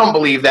all, I don't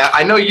believe that.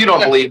 I know you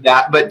don't believe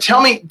that, but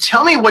tell me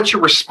what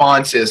your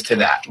response is to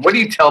that. What do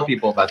you tell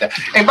people about that?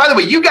 And by the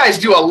way, you guys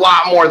do a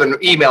lot more than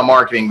email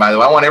marketing, by the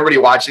way. I want everybody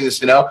watching this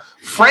to know.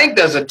 Frank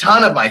does a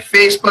ton of my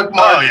Facebook marketing.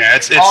 Oh, yeah,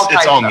 it's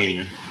all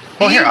media.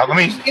 Well, here,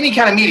 any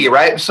kind of media,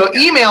 right? So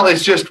email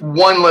is just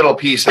one little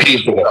piece of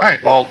it. All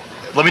right, well,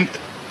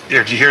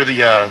 here, do you hear the,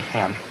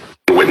 hang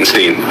on.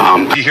 Wittenstein.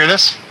 Do you hear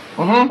this?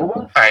 Mm-hmm.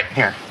 All right,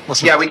 here.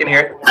 Listen. Yeah, we can hear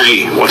it.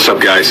 Hey, what's up,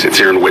 guys?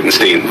 It's Aaron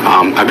Wittenstein.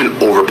 I've been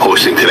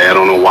overposting today. I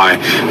don't know why.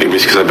 Maybe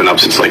it's because I've been up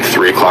since like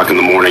 3 o'clock in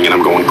the morning and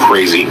I'm going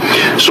crazy.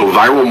 So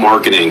Viral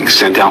Marketing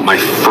sent out my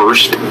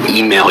first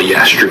email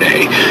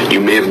yesterday. You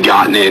may have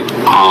gotten it.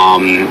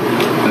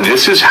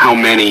 This is how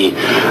many.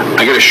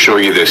 I got to show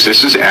you this.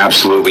 This is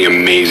absolutely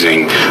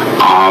amazing.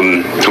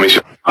 Let me see.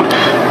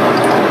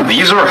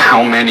 These are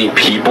how many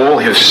people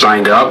have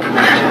signed up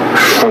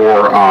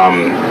for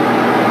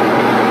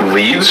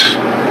leads,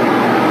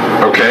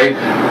 okay,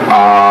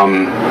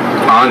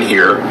 on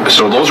here.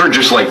 So those are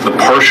just like the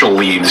partial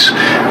leads.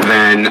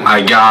 Then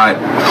I got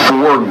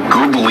 4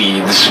 good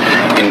leads,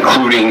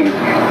 including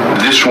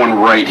this one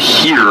right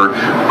here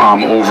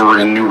over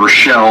in New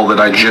Rochelle that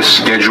I just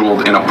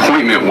scheduled an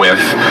appointment with.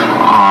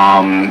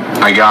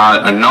 I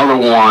got another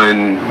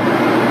one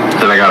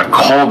that I got a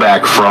call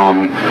back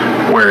from.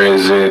 Where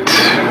is it?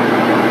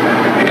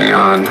 Hang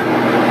on.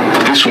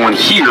 This one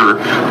here,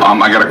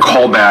 I got a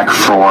call back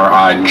for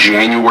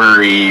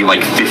January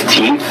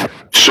 15th.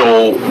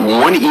 So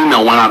one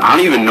email went out. I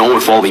don't even know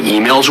if all the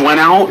emails went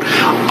out.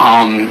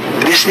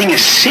 This thing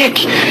is sick.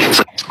 It's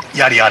like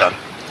yada yada.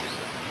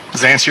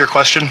 Does that answer your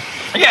question?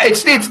 Yeah,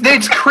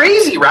 it's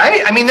crazy,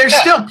 right? I mean, there's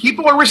still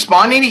people are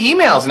responding to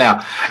emails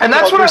now, and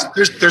that's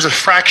there's a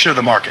fraction of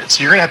the market.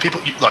 So you're gonna have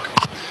people. Look,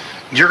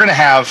 you're gonna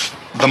have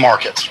the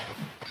market.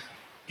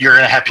 You're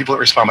gonna have people that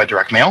respond by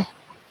direct mail.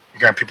 You're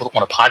gonna have people that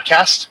want a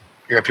podcast.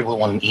 You're gonna have people that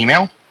want an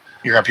email.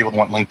 You're gonna have people that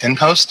want LinkedIn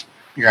post.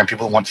 You're gonna have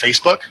people that want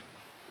Facebook.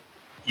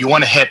 You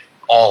want to hit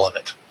all of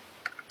it,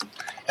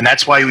 and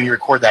that's why when you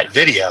record that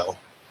video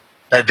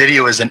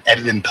is then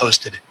edited and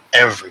posted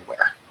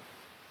everywhere.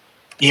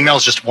 Email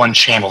is just one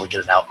channel to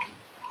get it out.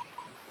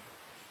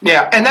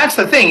 Yeah, and that's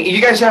the thing.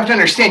 You guys have to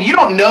understand, you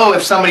don't know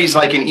if somebody's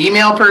like an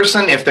email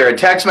person, if they're a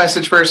text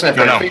message person, if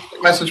they're a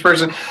Facebook message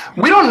person.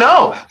 We don't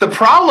know. The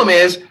problem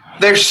is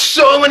there's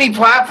so many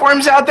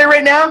platforms out there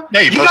right now.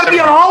 Yeah, you got to be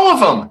on all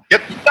of them.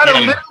 Yep. You got to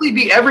literally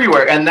be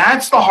everywhere. And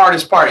that's the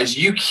hardest part is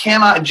you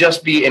cannot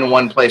just be in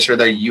one place or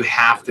there. You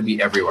have to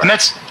be everywhere. And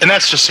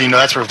that's just so you know,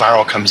 that's where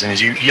Viral comes in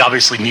is you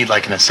obviously need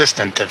like an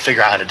assistant to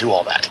figure out how to do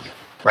all that.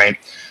 Right.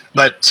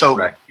 But so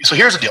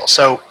here's the deal.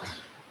 So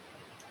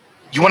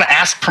you want to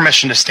ask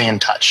permission to stay in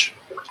touch.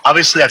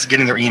 Obviously, that's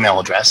getting their email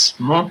address.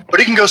 Mm-hmm. But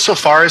it can go so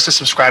far as to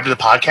subscribe to the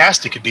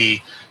podcast. It could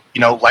be,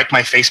 like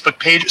my Facebook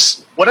page,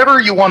 whatever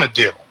you want to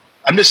do.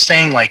 I'm just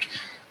saying, like,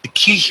 the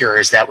key here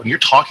is that when you're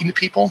talking to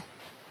people,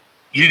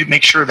 you need to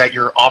make sure that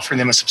you're offering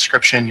them a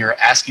subscription, you're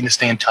asking to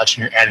stay in touch,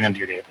 and you're adding them to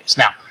your database.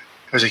 Now,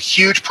 there's a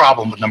huge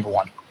problem with number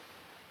one.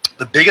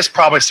 The biggest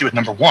problem I see with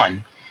number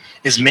one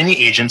is many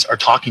agents are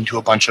talking to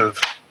a bunch of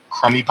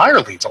crummy buyer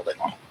leads all day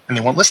long, and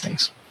they want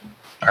listings.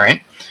 All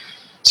right?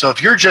 So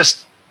if you're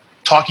just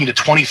talking to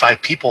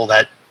 25 people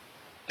that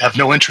have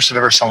no interest of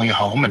ever selling a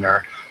home and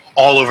are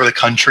all over the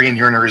country and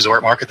you're in a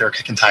resort market, they're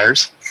kicking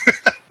tires,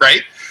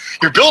 right?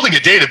 You're building a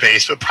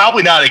database, but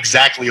probably not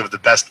exactly of the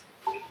best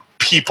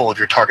people of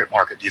your target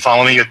market. Do you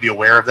follow me? You have to be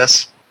aware of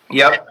this.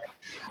 Yep.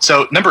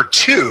 So number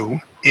two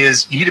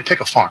is you need to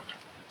pick a farm.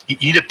 You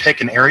need to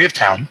pick an area of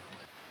town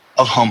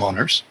of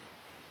homeowners,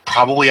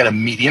 probably at a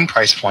median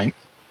price point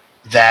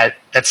that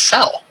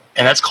sell.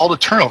 And that's called a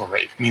turnover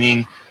rate,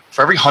 meaning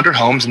for every 100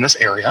 homes in this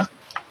area,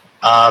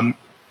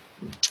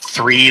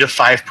 3 to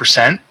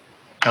 5%,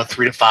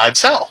 3 to 5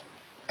 sell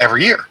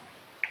every year.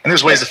 And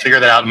there's ways to figure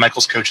that out, and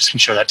Michael's coaches can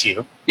show that to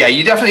you. Yeah,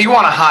 you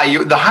want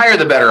the higher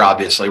the better,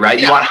 obviously, right?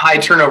 You want high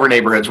turnover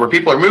neighborhoods where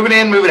people are moving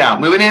in, moving out,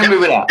 moving in,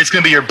 moving out. It's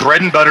going to be your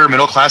bread and butter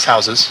middle class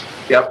houses.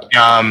 Yep.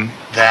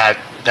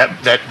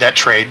 That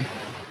trade,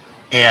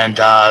 and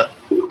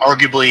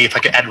arguably, if I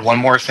could add one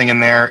more thing in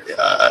there,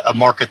 a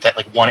market that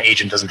like one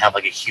agent doesn't have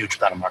like a huge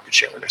amount of market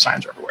share where their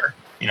signs are everywhere.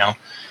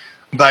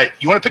 But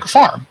you want to pick a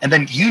farm, and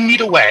then you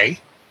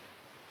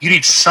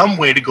need some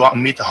way to go out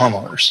and meet the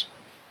homeowners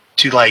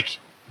to like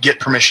get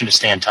permission to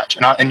stay in touch.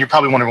 And you're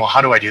probably wondering, well,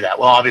 how do I do that?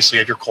 Well, obviously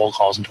you have your cold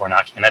calls and door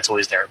knocking, and that's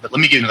always there. But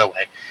let me give you another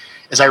way,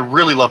 is I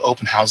really love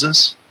open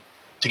houses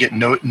to get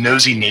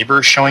nosy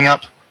neighbors showing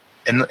up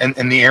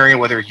in the area,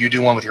 whether you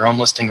do one with your own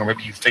listing or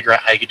maybe you figure out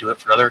how you could do it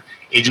for other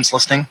agents'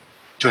 listing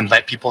to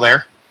invite people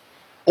there.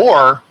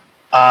 Or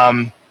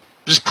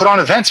just put on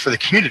events for the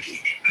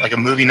community, like a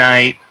movie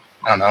night,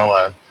 I don't know,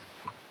 a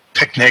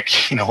picnic,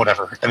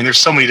 whatever. I mean, there's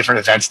so many different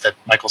events that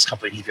Michael's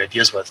company give you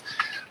ideas with.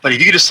 But if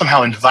you could just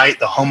somehow invite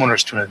the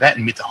homeowners to an event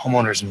and meet the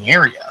homeowners in the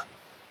area,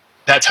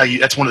 that's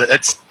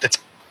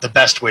the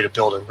best way to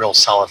build a real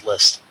solid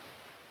list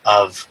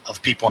of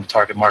people in the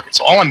target market.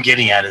 So all I'm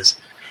getting at is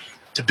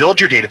to build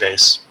your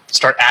database,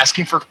 start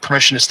asking for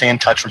permission to stay in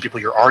touch from people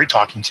you're already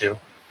talking to,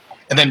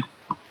 and then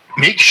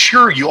make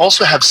sure you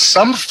also have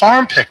some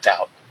farm picked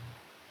out.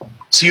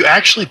 So you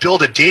actually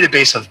build a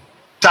database of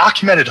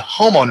documented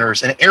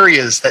homeowners in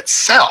areas that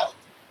sell.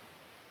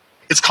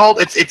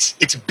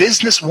 It's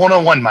business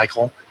 101,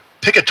 Michael.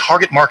 Pick a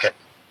target market.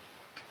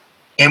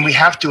 And we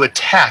have to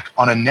attack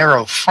on a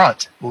narrow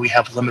front where we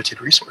have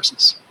limited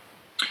resources.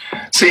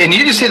 See, and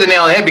you just hit the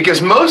nail on the head, because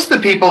most of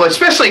the people,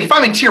 especially if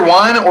I'm in tier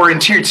 1 or in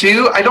tier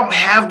 2, I don't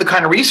have the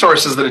kind of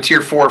resources that a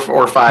tier 4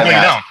 or 5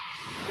 has. No.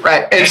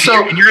 Right. And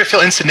you're going to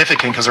feel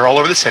insignificant because they're all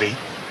over the city.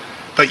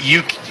 But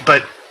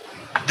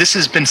this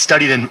has been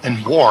studied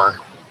in war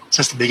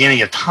since the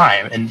beginning of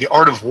time, and The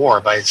Art of War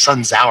by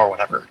Sun Tzu or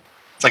whatever.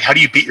 It's like, how do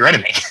you beat your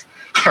enemy?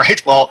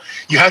 Right? Well,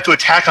 you have to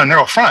attack on a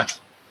narrow front.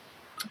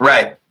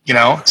 Right.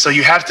 So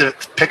you have to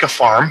pick a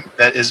farm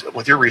that is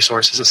with your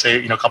resources, let's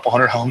say, a couple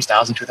hundred homes,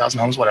 1,000, 2,000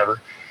 homes,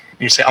 whatever. And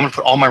you say, I'm going to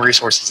put all my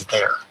resources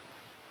there.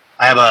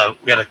 We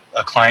had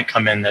a client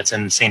come in that's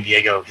in San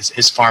Diego.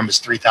 His farm is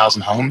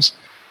 3,000 homes,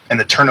 and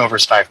the turnover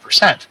is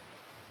 5%.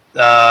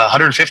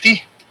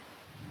 150,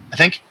 I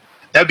think.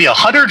 That would be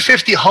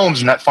 150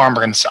 homes in that farm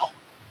are going to sell.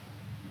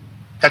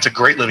 That's a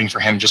great living for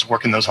him, just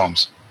working those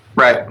homes.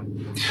 Right.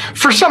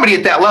 For somebody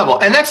at that level.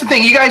 And that's the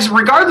thing, you guys,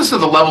 regardless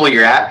of the level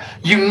you're at,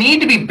 you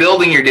need to be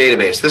building your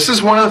database. This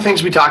is one of the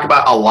things we talk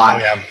about a lot. Oh,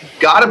 yeah. You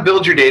got to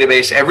build your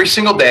database every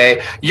single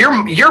day.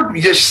 You're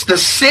just the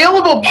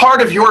saleable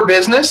part of your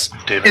business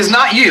is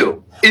not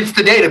you. It's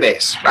the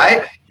database,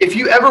 right? If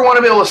you ever want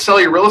to be able to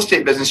sell your real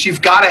estate business,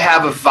 you've got to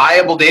have a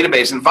viable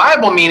database. And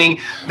viable meaning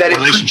that it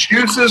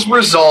produces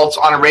results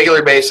on a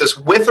regular basis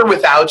with or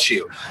without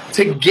you.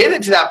 To get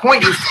it to that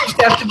point, you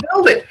first have to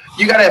build it.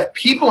 You got to have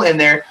people in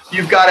there.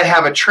 You've got to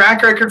have a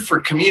track record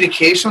for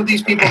communication with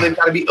these people. They've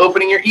got to be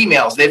opening your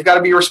emails. They've got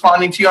to be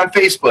responding to you on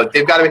Facebook.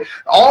 They've got to be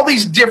all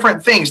these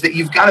different things that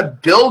you've got to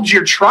build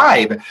your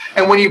tribe.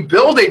 And when you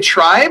build a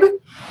tribe,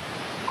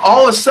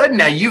 all of a sudden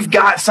now you've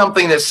got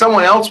something that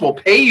someone else will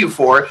pay you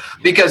for,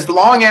 because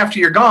long after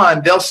you're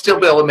gone, they'll still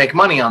be able to make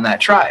money on that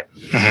tribe.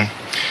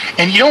 Mm-hmm.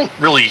 And you don't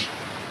really,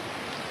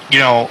 you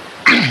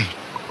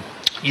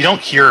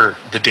don't hear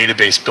the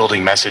database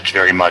building message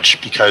very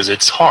much because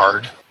it's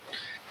hard.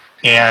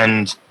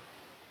 And,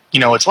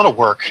 it's a lot of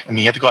work. I mean,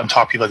 you have to go out and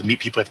talk to people, meet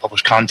people, have to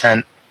publish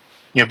content.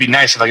 It'd be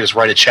nice if I could just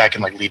write a check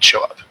and leads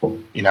show up,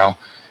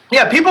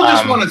 Yeah, people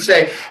just want to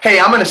say, hey,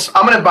 I'm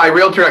gonna buy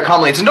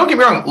Realtor.com leads. And don't get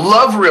me wrong,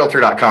 love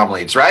Realtor.com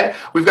leads, right?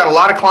 We've got a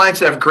lot of clients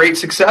that have great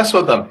success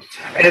with them.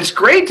 And it's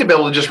great to be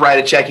able to just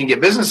write a check and get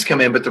business to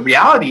come in. But the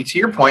reality, to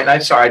your point, and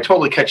I'm sorry, I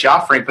totally cut you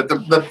off, Frank, but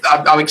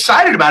I'm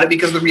excited about it,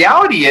 because the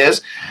reality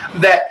is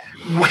that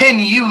when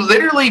you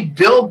literally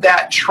build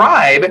that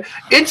tribe,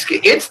 it's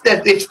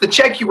the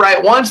check you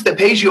write once that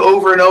pays you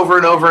over and over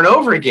and over and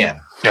over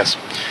again. Yes.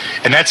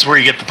 And that's where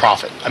you get the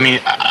profit. I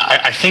mean,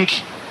 I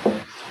think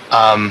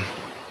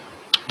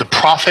the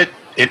profit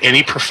in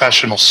any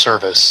professional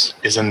service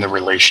is in the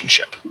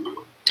relationship.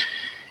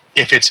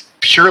 If it's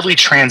purely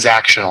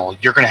transactional,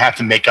 you're going to have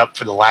to make up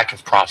for the lack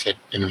of profit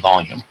in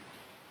volume.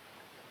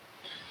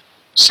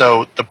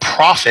 So the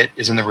profit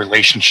is in the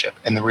relationship.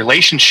 And the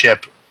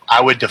relationship, I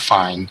would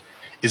define,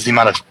 is the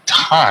amount of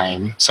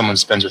time someone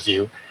spends with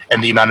you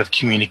and the amount of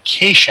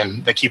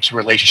communication that keeps a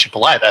relationship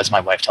alive, as my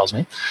wife tells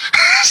me.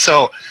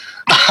 So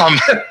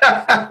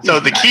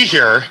the key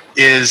here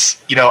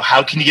is,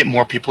 how can you get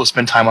more people to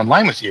spend time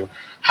online with you?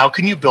 How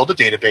can you build a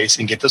database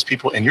and get those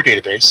people in your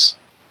database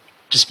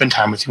to spend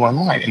time with you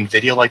online? And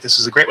video like this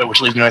is a great way, which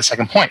leads me to my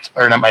second point,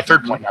 or not my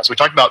third point now. So we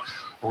talked about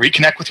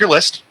reconnect with your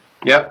list.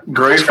 Yep,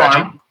 great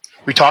farm.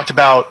 We talked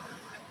about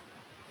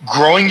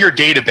growing your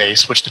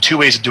database, which the two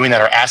ways of doing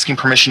that are asking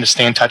permission to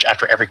stay in touch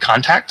after every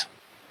contact,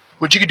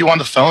 which you could do on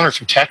the phone or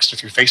through text or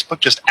through Facebook.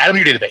 Just add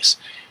them to your database.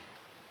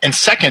 And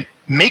second,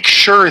 make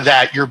sure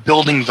that you're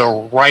building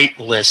the right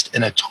list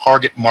in a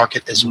target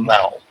market as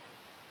well.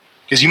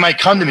 Because you might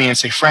come to me and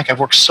say, Frank, I've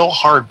worked so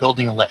hard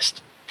building a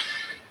list.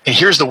 And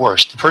here's the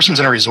worst. The person's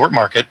in a resort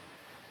market,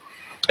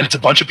 and it's a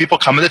bunch of people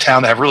coming to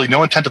town that have really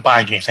no intent of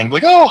buying anything.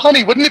 Like, oh,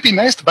 honey, wouldn't it be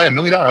nice to buy $1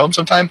 million home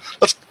sometime?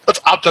 Let's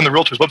opt on the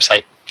realtor's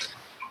website.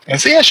 And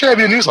say, yeah, sure, I'll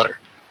be in a newsletter.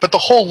 But the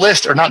whole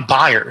list are not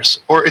buyers,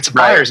 or it's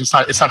buyers, it's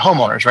not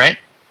homeowners, right?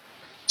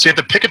 So you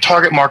have to pick a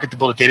target market to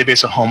build a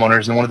database of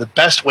homeowners. And one of the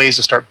best ways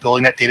to start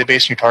building that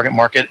database in your target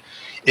market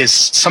is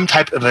some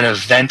type of an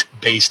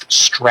event-based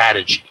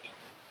strategy.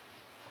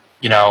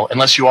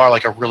 Unless you are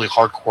like a really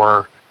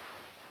hardcore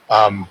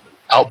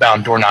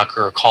outbound door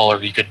knocker or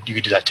caller, you could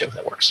do that too.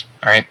 That works.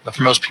 All right. But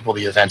for most people,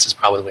 the events is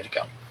probably the way to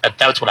go.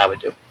 That's what I would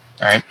do.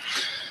 All right.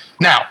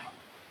 Now,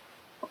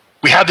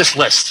 we have this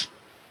list.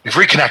 We've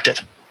reconnected.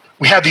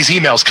 We have these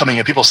emails coming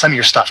in. People send me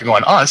your stuff. You're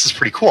going, oh, this is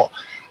pretty cool.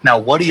 Now,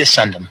 what do you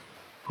send them?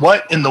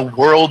 What in the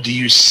world do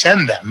you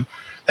send them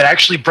that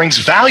actually brings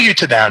value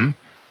to them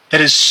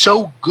that is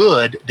so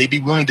good they'd be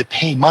willing to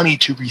pay money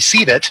to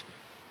receive it,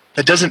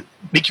 that doesn't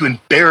make you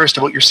embarrassed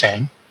of what you're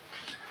saying?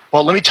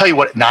 Well, let me tell you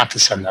what not to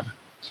send them.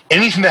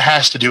 Anything that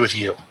has to do with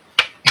you.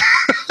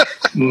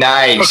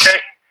 Nice. Okay?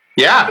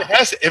 Yeah.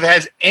 If it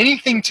has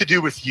anything to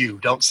do with you,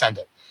 don't send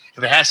it.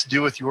 If it has to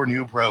do with your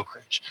new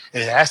brokerage,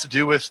 if it has to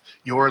do with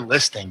your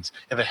listings,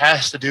 if it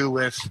has to do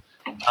with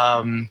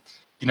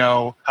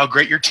how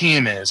great your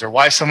team is, or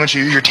why someone should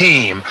use your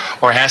team,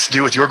 or it has to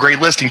do with your great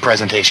listing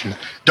presentation,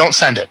 don't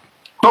send it.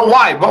 But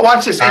why? But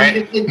watch this.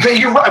 Right.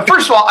 You're right.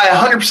 First of all, I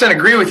 100%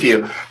 agree with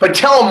you, but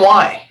tell them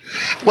why.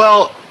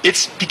 Well,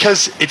 it's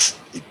because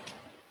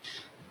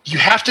you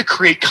have to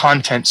create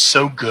content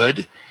so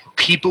good,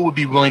 people would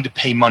be willing to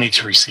pay money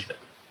to receive it.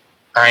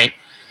 All right.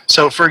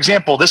 So, for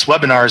example, this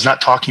webinar is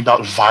not talking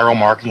about viral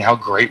marketing, how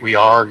great we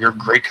are, your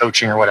great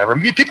coaching or whatever. I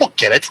mean, people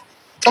get it.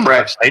 It's on the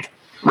website.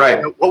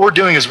 Right. What we're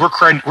doing is we're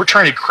trying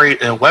to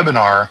create a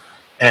webinar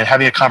and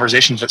having a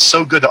conversation that's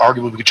so good that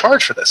arguably we could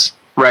charge for this.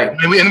 Right.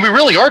 And we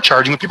really are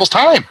charging with people's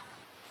time.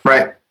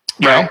 Right.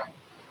 You know?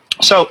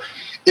 So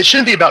it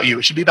shouldn't be about you.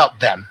 It should be about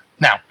them.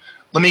 Now,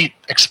 let me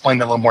explain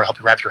that a little more to help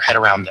you wrap your head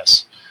around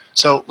this.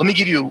 So let me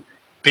give you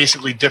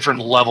basically different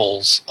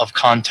levels of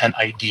content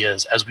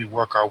ideas as we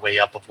work our way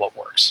up of what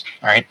works.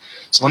 All right.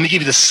 So let me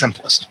give you the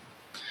simplest.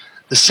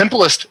 The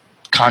simplest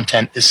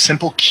content is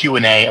simple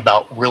Q&A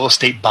about real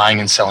estate buying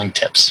and selling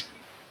tips.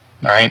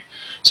 All right.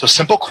 So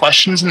simple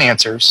questions and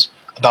answers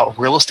about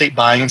real estate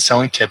buying and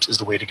selling tips is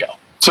the way to go.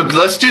 So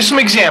let's do some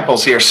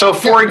examples here. So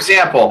for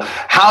example,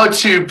 how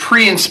to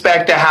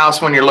pre-inspect a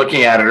house when you're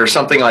looking at it or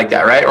something like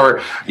that, right?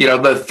 Or,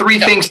 the three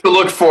things to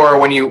look for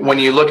when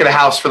you look at a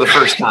house for the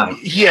first time.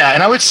 Yeah,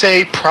 and I would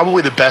say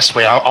probably the best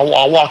way,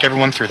 I'll walk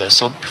everyone through this.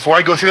 So before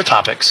I go through the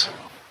topics,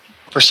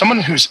 for someone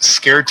who's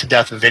scared to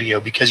death of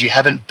video because you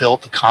haven't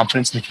built the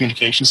confidence and the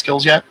communication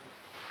skills yet,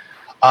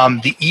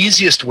 the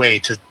easiest way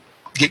to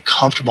get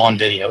comfortable on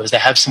video is to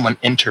have someone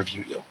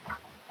interview you.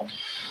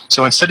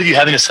 So instead of you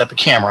having to set the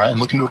camera and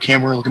look into a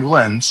camera or look into a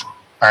lens,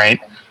 all right,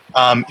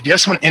 if you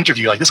have someone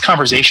interview, like this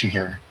conversation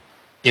here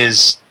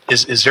is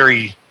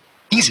very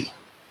easy,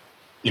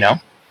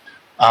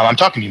 I'm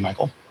talking to you,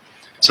 Michael.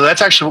 So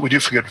that's actually what we do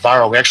for Get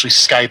Viral. We actually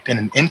Skype in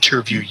and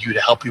interview you to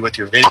help you with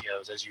your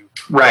videos as you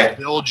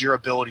build your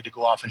ability to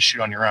go off and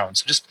shoot on your own.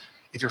 So just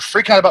if you're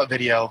freaking out about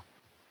video,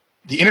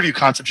 the interview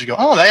concept should go,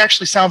 oh, that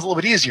actually sounds a little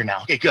bit easier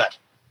now. Okay, good.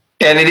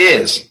 And it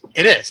is.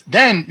 It is.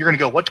 Then you're going to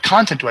go, what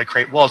content do I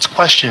create? Well, it's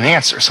question and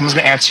answer. Someone's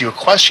going to answer you a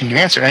question, you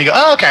answer it, and you go,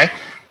 oh, okay.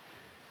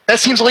 That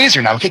seems a little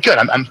easier now. Okay, good.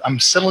 I'm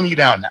settling you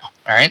down now.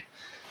 All right.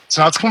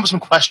 So now let's come up with some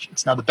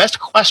questions. Now, the best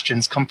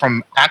questions come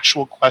from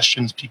actual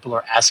questions people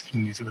are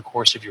asking you through the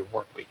course of your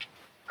work week.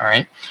 All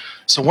right.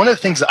 So one of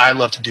the things that I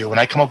love to do when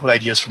I come up with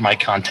ideas for my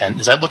content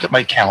is I look at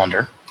my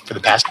calendar for the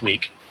past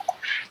week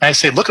and I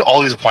say, look at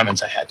all these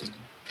appointments I had.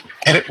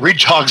 And it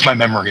rejogs my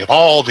memory of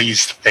all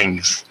these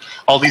things,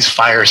 all these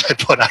fires I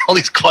put out, all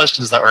these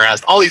questions that were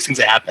asked, all these things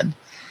that happened.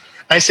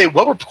 And I say,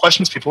 what were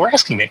questions people were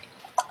asking me?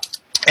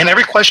 And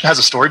every question has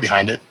a story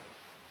behind it,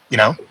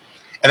 and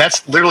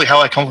that's literally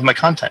how I come up with my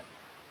content.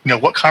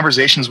 What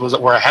conversations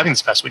were I having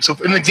this past week? So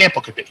an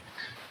example could be, hey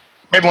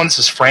everyone, this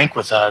is Frank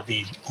with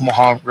the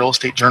Omaha Real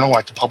Estate Journal. I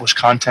like to publish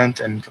content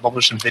and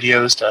publish some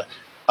videos to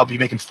help you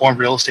make informed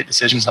real estate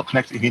decisions, help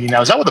connect the community. Now, I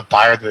was out with a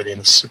buyer the other day in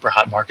this super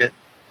hot market,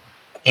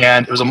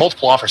 and it was a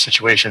multiple offer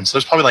situation. So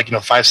there's probably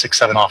 5, 6,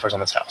 7 offers on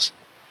this house.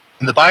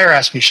 And the buyer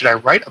asked me, should I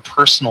write a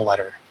personal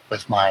letter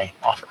with my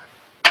offer?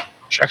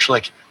 Should I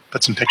actually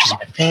put some pictures of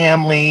my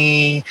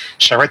family?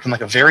 Should I write them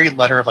a very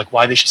letter of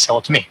why they should sell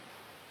it to me?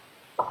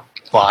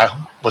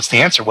 Well, what's the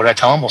answer? What did I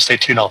tell them? Well, stay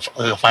tuned.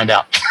 You'll find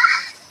out.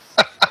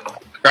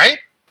 Right?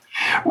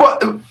 Well,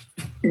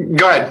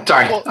 go ahead.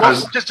 Sorry.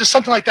 Just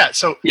something like that.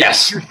 So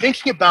yes, you're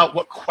thinking about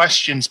what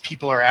questions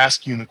people are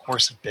asking you in the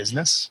course of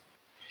business,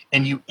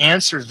 and you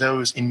answer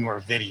those in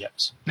your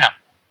videos. Now,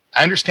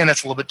 I understand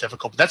that's a little bit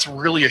difficult, but that's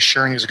really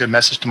assuring is a good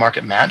message to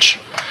market match.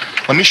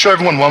 Let me show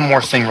everyone one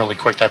more thing really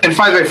quick. And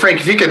by the way, Frank,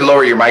 if you could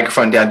lower your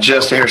microphone down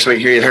just to hear so we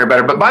hear you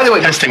better. But by the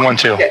way, testing 1,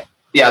 2.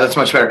 Yeah, that's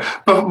much better.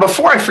 But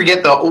before I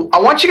forget, though, I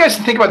want you guys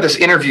to think about this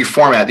interview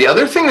format. The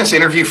other thing this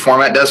interview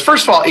format does,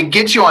 first of all, it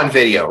gets you on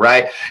video,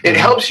 right? It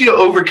helps you to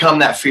overcome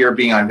that fear of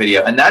being on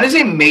video. And that is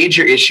a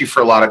major issue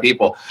for a lot of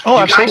people. Oh,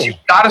 absolutely.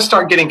 You've got to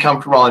start getting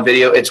comfortable on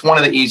video. It's one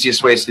of the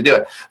easiest ways to do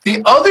it.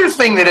 The other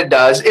thing that it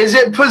does is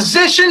it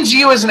positions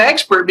you as an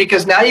expert,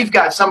 because now you've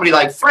got somebody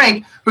like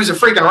Frank, who's a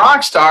freaking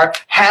rock star,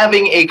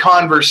 having a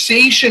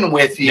conversation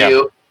with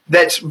you.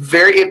 that's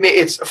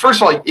it's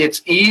first of all,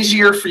 it's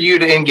easier for you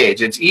to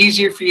engage. It's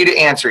easier for you to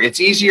answer.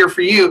 It's easier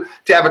for you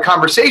to have a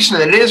conversation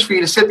than it is for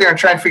you to sit there and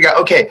try and figure out,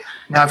 okay,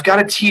 now I've got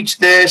to teach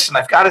this and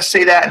I've got to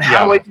say that and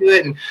how do I do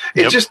it? And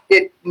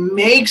it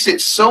makes it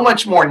so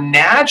much more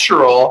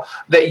natural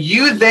that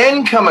you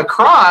then come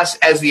across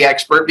as the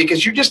expert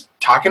because you're just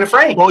talking to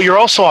Frank. Well, you're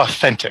also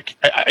authentic.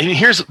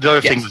 Here's the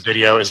other thing with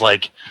video is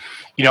like,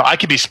 I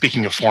could be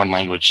speaking a foreign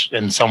language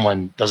and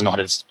someone doesn't know how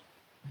to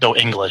know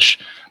English,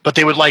 but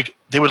they would like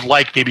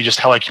maybe just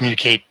how I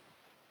communicate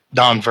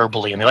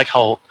non-verbally, and they like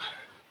how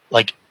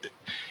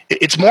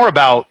it's more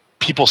about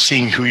people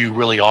seeing who you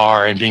really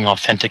are and being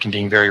authentic and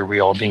being very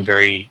real and being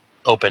very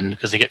open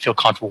because they feel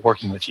comfortable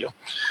working with you.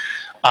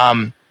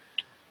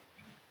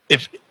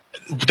 If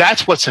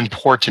that's what's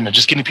important, and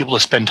just getting people to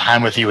spend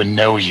time with you and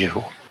know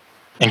you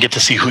and get to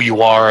see who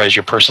you are as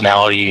your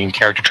personality and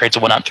character traits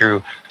and whatnot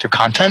through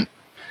content,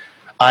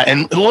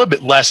 and a little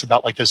bit less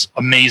about like this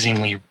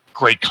amazingly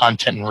great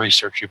content and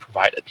research you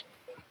provided.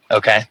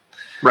 Okay.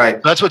 Right.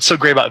 So that's what's so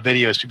great about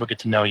video is people get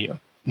to know you.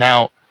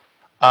 Now,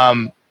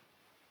 let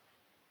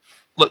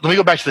me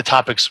go back to the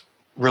topics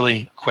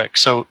really quick.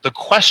 So the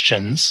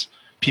questions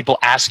people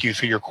ask you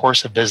through your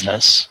course of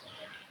business,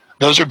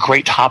 those are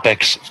great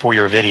topics for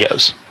your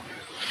videos.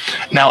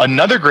 Now,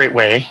 another great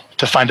way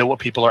to find out what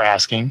people are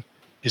asking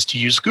is to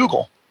use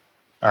Google.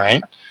 All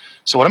right.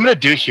 So what I'm going to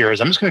do here is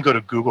I'm just going to go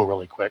to Google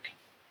really quick.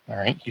 All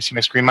right. You see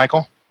my screen,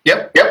 Michael?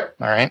 Yep.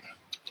 All right.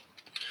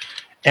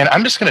 And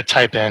I'm just going to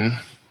type in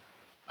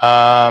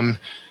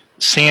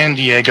San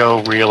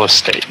Diego real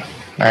estate. All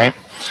right.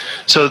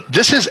 So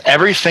this is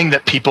everything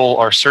that people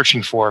are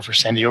searching for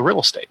San Diego real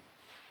estate.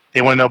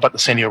 They want to know about the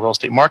San Diego real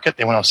estate market.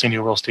 They want to know San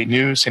Diego real estate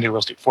news, San Diego real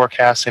estate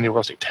forecast, San Diego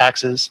real estate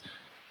taxes,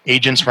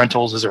 agents,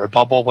 rentals. Is there a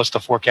bubble? What's the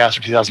forecast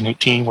for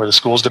 2018? Where the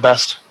school's the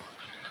best?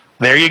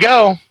 There you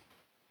go.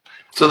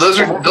 So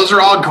those are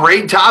all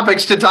great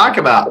topics to talk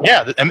about.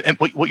 Yeah. And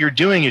what you're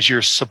doing is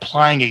you're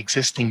supplying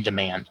existing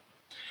demand.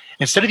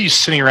 Instead of you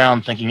sitting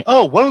around thinking,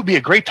 oh, what would be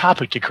a great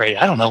topic to create?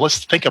 I don't know.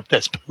 Let's think of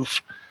this.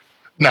 Poof.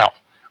 No.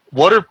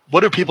 What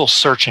are people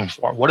searching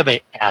for? What are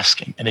they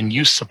asking? And then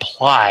you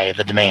supply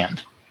the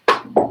demand.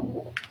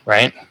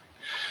 Right?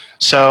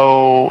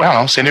 So, I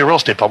don't know, San Diego real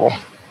estate bubble.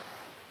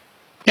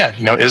 Yeah,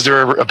 is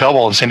there a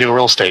bubble in San Diego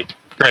real estate?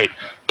 Great.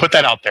 Put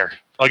that out there.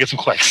 I'll get some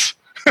clicks.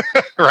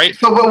 Right?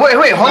 So, but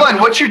wait, hold on.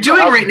 What you're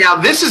doing right now,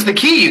 this is the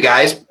key, you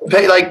guys.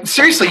 Like,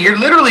 seriously, you're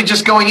literally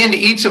just going into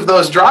each of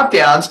those drop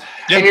downs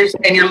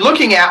and you're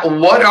looking at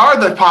what are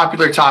the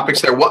popular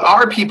topics there? What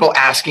are people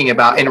asking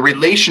about in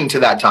relation to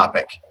that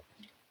topic?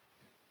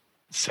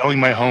 Selling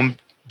my Home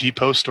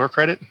Depot store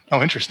credit?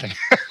 Oh, interesting.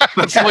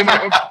 Selling my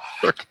Home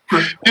store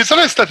credit. Some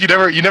of the stuff you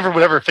never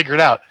would ever figure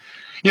it out.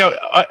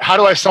 How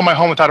do I sell my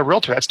home without a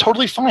realtor? That's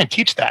totally fine.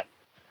 Teach that.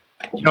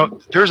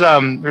 There's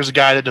a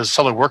guy that does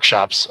seller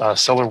workshops,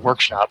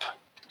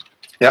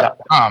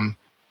 sellerworkshop.com,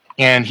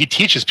 and he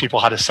teaches people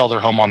how to sell their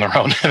home on their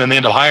own, and then they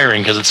end up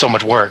hiring because it's so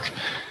much work.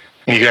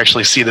 And you can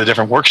actually see the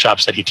different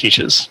workshops that he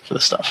teaches for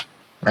this stuff,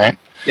 right?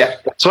 Yeah.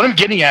 So what I'm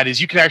getting at is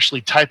you can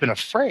actually type in a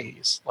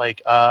phrase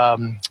like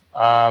hiring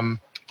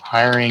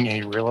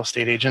a real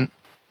estate agent,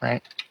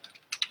 right?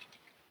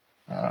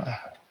 To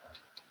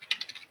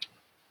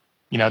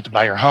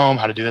buy your home,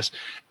 how to do this.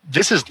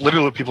 This is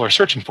literally what people are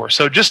searching for.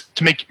 So just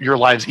to make your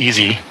lives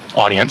easy,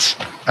 audience,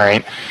 all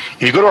right,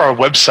 if you go to our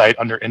website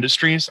under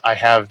industries, I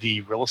have the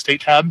real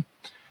estate tab.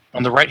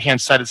 On the right-hand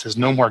side, it says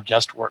no more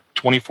guest work,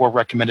 24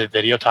 recommended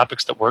video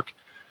topics that work.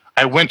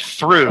 I went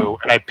through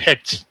and I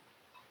picked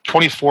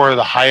 24 of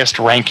the highest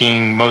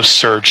ranking, most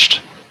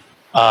searched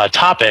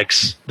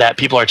topics that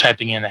people are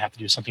typing in that have to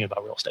do something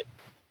about real estate.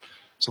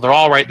 So they're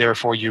all right there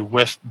for you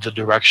with the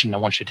direction I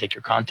want you to take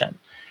your content.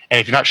 And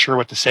if you're not sure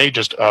what to say,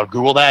 just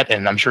Google that,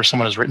 and I'm sure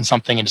someone has written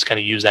something and just kind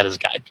of use that as a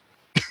guide.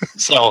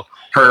 So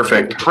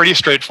perfect. Pretty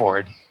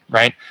straightforward,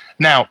 right?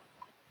 Now,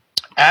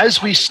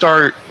 as we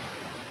start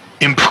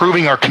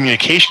improving our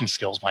communication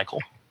skills,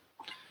 Michael,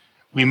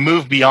 we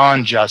move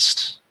beyond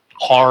just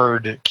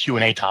hard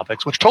Q&A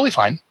topics, which is totally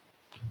fine,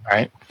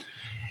 right?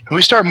 And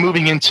we start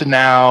moving into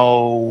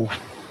now,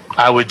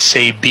 I would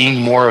say,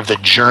 being more of the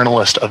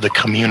journalist of the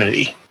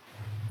community.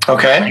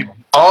 Okay.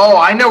 Oh,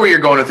 I know where you're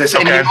going with this.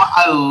 Okay. And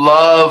I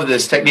love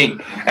this technique.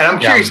 And I'm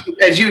curious,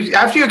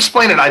 after you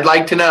explain it, I'd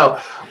like to know,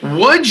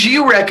 would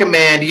you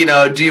recommend,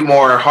 do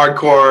more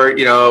hardcore,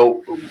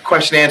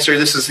 question answer,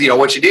 this is,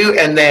 what you do,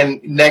 and then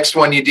next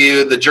one you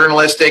do the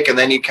journalistic, and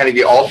then you kind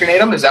of alternate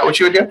them? Is that what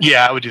you would do?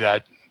 Yeah, I would do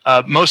that.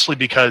 Mostly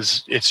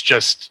because it's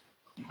just,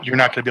 you're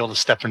not going to be able to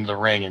step into the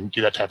ring and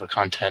do that type of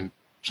content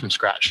from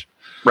scratch.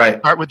 Right.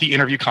 Start with the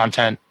interview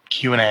content,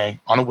 Q&A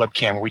on a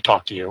webcam where we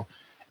talk to you.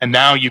 And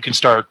now you can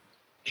start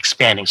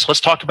expanding. So let's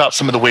talk about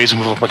some of the ways we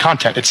move with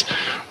content.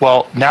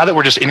 Now that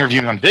we're just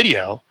interviewing on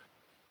video,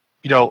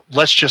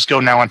 let's just go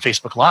now on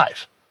Facebook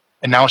Live.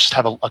 And now let's just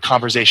have a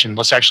conversation.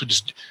 Let's actually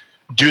just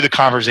do the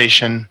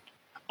conversation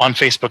on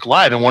Facebook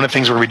Live. And one of the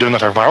things we're going to be doing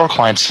with our viral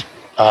clients,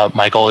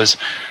 Michael, is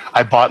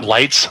I bought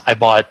lights. I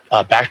bought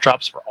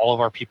backdrops for all of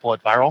our people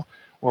at Viral.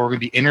 where we're going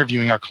to be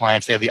interviewing our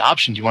clients. They have the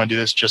option. Do you want to do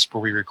this just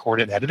where we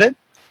record it and edit it?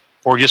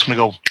 Or you just want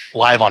to go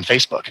live on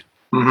Facebook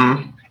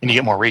and you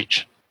get more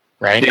reach,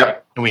 right?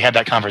 Yep. And we had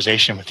that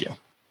conversation with you.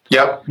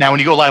 Yep. Now, when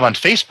you go live on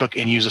Facebook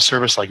and use a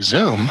service like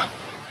Zoom,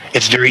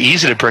 it's very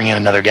easy to bring in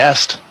another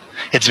guest.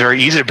 It's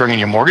very easy to bring in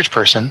your mortgage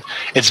person.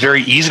 It's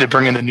very easy to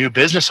bring in the new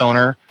business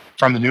owner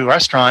from the new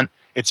restaurant.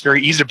 It's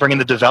very easy to bring in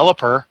the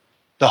developer,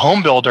 the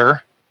home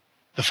builder,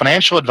 the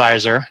financial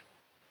advisor,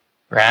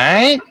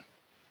 right?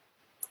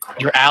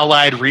 Your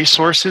allied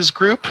resources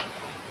group.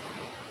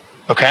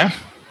 Okay.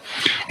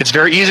 It's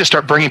very easy to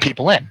start bringing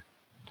people in.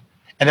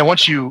 And then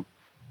once you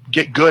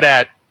get good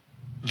at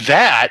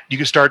that, you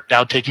can start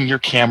now taking your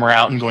camera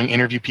out and going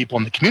interview people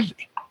in the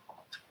community,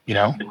 you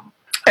know?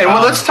 And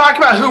well, let's talk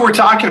about who we're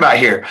talking about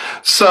here.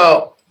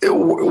 So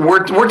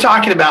we're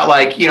talking about,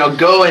 like, you know,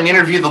 go and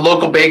interview the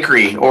local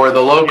bakery or the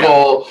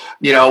local,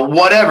 you know,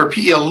 whatever,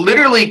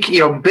 literally, you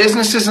know,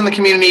 businesses in the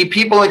community,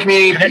 people in the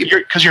community.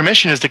 Because your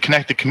mission is to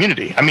connect the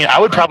community. I mean, I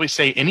would probably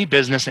say any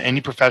business and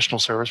any professional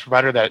service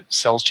provider that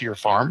sells to your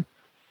farm,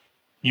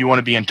 you want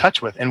to be in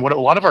touch with. And what a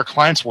lot of our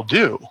clients will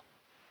do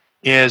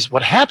is,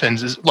 what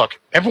happens is,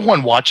 look,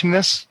 everyone watching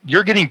this,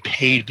 you're getting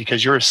paid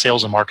because you're a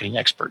sales and marketing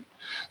expert.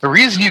 The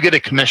reason you get a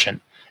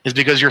commission is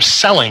because you're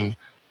selling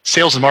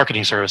sales and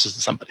marketing services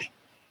to somebody,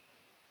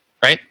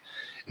 right?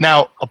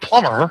 Now, a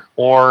plumber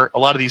or a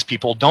lot of these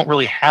people don't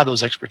really have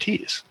those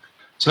expertise.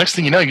 So next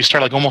thing you know, you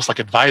start like almost like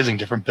advising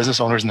different business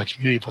owners in the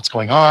community of what's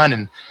going on.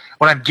 And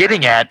what I'm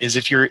getting at is,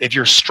 if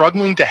you're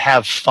struggling to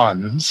have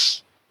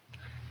funds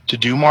to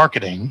do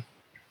marketing,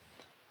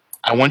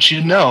 I want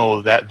you to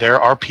know that there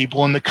are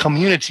people in the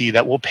community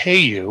that will pay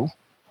you,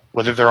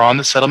 whether they're on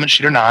the settlement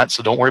sheet or not.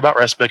 So don't worry about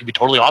RESPA. It could be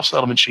totally off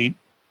settlement sheet.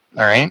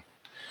 All right.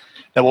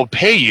 That will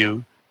pay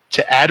you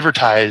to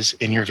advertise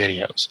in your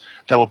videos,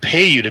 that will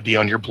pay you to be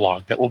on your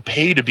blog, that will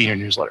pay you to be in your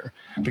newsletter,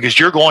 because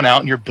you're going out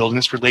and you're building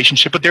this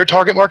relationship with their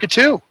target market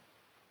too.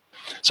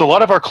 So a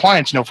lot of our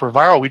clients, you know, for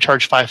Vyral, we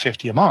charge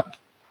 $550 a month.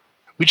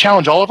 We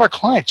challenge all of our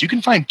clients. You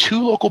can find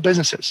 2 local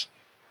businesses.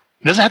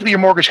 It doesn't have to be your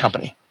mortgage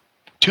company.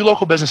 2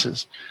 local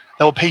businesses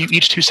that will pay you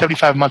each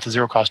 $275 a month at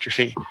zero cost or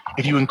fee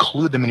if you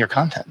include them in your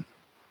content,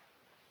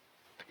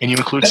 and you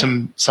include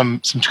some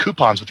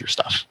coupons with your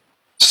stuff.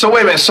 So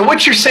wait a minute. So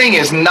what you're saying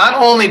is, not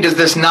only does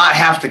this not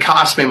have to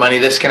cost me money,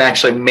 this can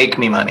actually make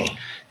me money.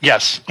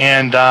 Yes.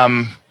 And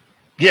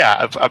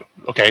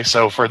okay.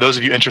 So for those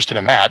of you interested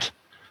in that,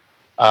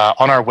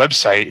 on our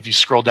website, if you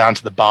scroll down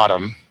to the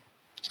bottom,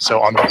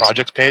 so on the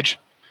projects page,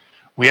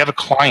 we have a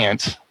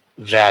client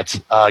that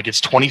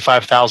gets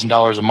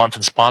 $25,000 a month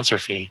in sponsor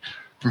fee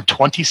from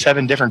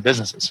 27 different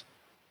businesses.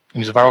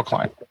 And he's a Vyral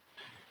client.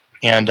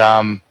 And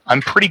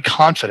I'm pretty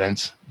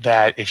confident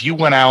that if you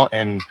went out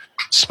and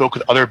spoke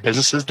with other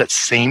businesses that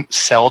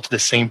sell to the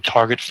same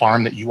target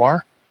farm that you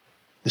are,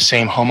 the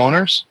same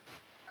homeowners,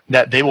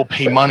 that they will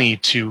pay money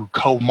to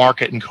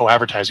co-market and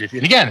co-advertise with you.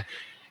 And again,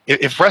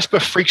 if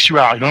RESPA freaks you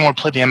out, you don't want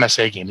to play the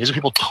MSA game. These are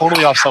people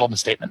totally off settlement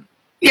statement.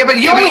 Yeah, but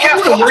you only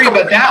have to worry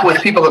about that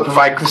with people that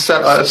provide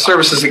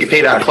services that get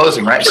paid out of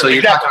closing, right? So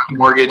you're talking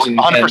mortgage and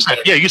 100%.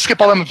 Yeah, you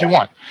skip all them if you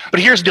want. But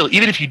here's the deal: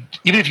 even if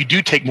you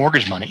do take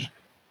mortgage money,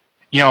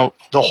 you know,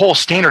 the whole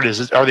standard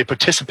is, are they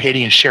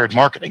participating in shared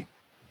marketing,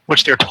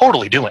 which they're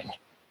totally doing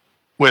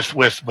with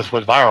what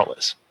Vyral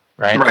is,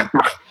 right? Right.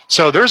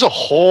 So there's a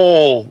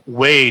whole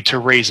way to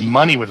raise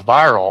money with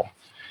Vyral.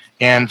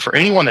 And for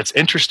anyone that's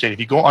interested, if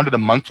you go under the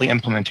monthly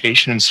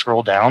implementation and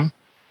scroll down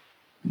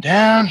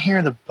here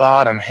at the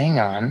bottom, hang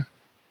on,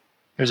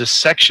 there's a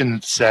section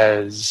that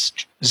says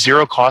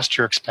zero cost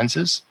your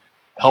expenses,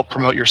 help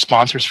promote your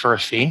sponsors for a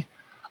fee.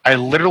 I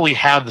literally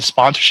have the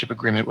sponsorship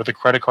agreement with a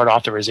credit card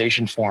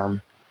authorization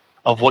form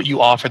of what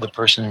you offer the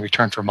person in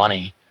return for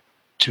money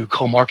to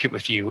co-market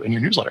with you in your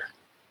newsletter.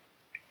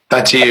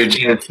 That's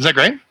huge. Is that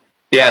great?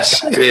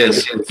 Yes, it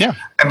is. Yeah.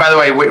 And by the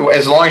way,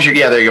 as long as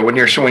there you go. When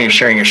you're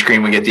sharing your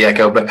screen, we get the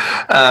echo. But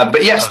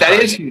yes,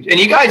 that is huge. And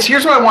you guys,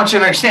 here's what I want you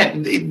to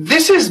understand.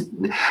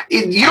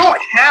 You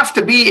don't have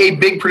to be a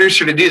big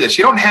producer to do this.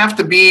 You don't have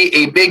to be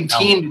a big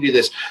team to do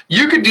this.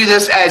 You could do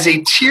this as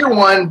a tier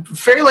 1,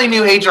 fairly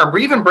new agent, or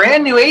even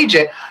brand new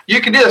agent. You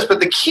can do this.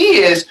 But the key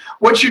is,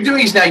 what you're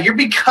doing is now you're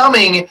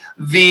becoming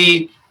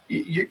the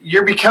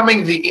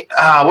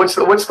what's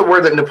the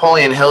word that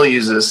Napoleon Hill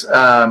uses?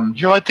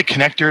 You're like the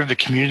connector, the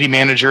community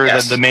manager,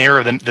 yes. the mayor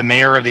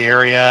of the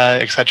area,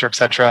 et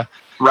cetera,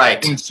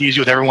 right? And sees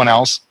you with everyone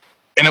else,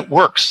 and it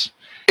works.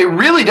 It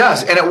really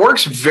does, and it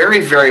works very,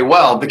 very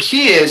well. The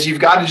key is, you've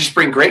got to just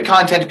bring great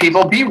content to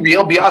people, be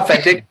real, be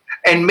authentic,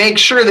 and make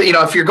sure that,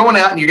 if you're going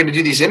out and you're going to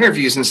do these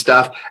interviews and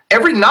stuff,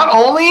 not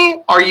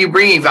only are you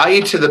bringing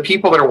value to the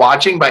people that are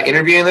watching by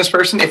interviewing this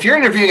person, if you're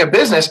interviewing a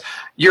business,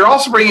 you're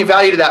also bringing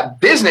value to that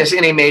business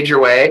in a major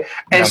way.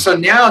 And so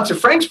now, to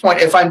Frank's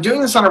point, if I'm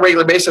doing this on a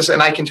regular basis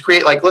and I can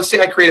create, let's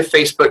say I create a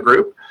Facebook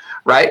group,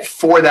 right,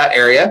 for that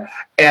area.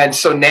 And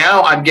so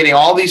now I'm getting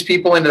all these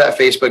people into that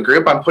Facebook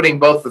group. I'm putting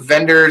both the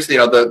vendors,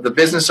 the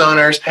business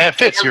owners. And it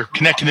fits. You're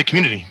connecting the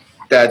community.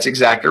 That's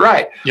exactly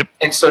right. Yep.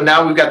 And so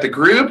now we've got the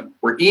group,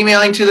 We're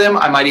emailing to them.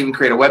 I might even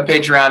create a web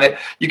page around it.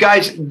 You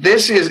guys,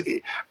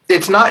 we're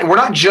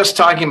not just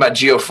talking about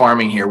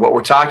geofarming here. What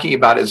we're talking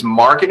about is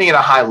marketing at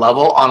a high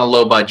level on a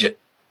low budget.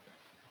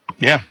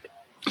 Yeah.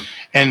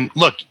 And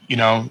look,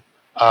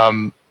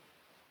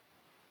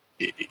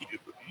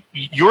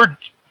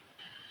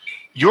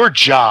 your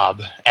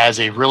job as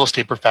a real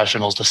estate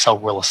professional is to sell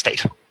real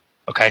estate.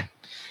 Okay.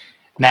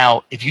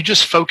 Now, if you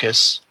just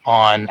focus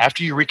on,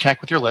 after you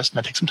reconnect with your list, and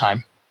that takes some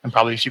time and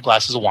probably a few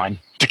glasses of wine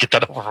to get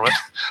that over with.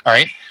 All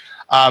right.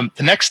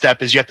 The next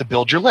step is you have to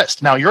build your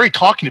list. Now, you're already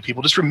talking to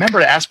people. Just remember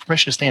to ask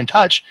permission to stay in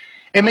touch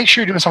and make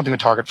sure you're doing something with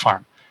Target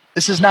Farm.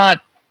 This is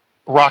not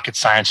rocket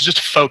science. It's just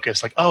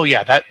focus. Like, oh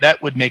yeah,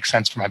 that would make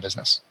sense for my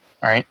business.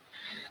 All right.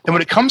 Then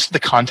when it comes to the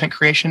content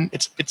creation,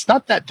 it's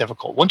not that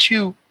difficult. Once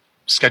you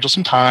schedule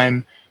some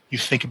time, you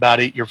think about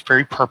it, you're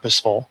very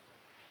purposeful,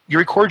 you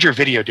record your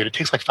video, dude. It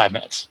takes like 5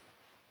 minutes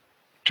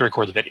to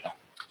record the video.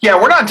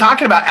 Yeah, we're not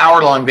talking about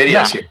hour-long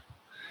videos here.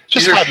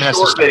 Just These 5 are minutes.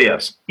 short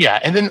videos. Yeah,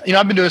 and then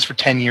I've been doing this for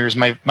 10 years.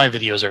 My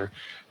videos are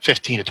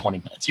 15 to 20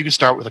 minutes. You can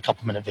start with a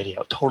couple-minute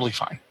video. Totally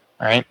fine.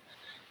 All right.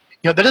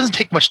 That doesn't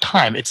take much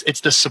time.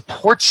 It's the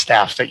support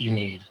staff that you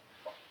need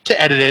to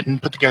edit it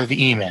and put together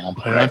the email and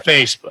put it on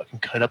Facebook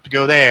and cut it up to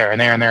go there and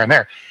there and there and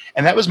there.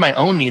 And that was my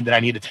own need that I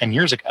needed 10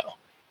 years ago.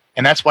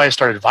 And that's why I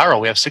started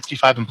Vyral. We have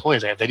 65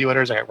 employees. I have video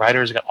editors. I got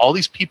writers. I got all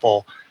these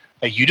people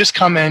that you just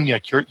come in.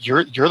 You're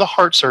the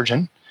heart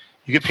surgeon.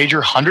 You get paid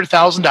your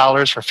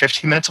 $100,000 for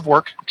 15 minutes of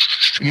work.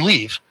 And you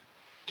leave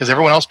because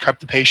everyone else prepped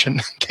the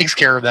patient, takes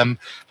care of them.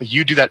 But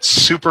you do that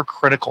super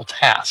critical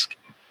task,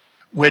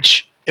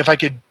 which if I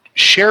could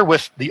share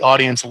with the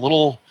audience a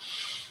little,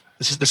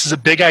 this is a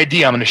big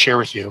idea I'm going to share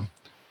with you.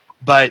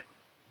 But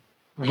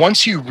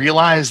once you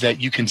realize that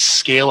you can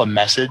scale a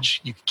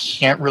message, you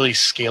can't really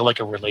scale like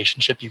a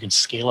relationship. You can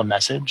scale a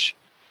message.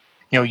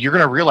 You're going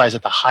to realize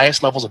at the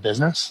highest levels of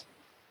business.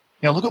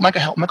 Look at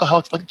Michael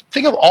Health. Like,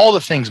 think of all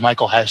the things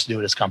Michael has to do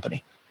at his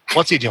company.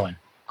 What's he doing?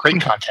 Creating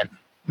content,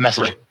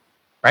 messaging,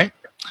 right?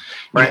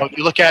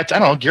 You look at, I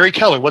don't know, Gary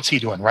Keller. What's he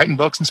doing? Writing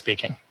books and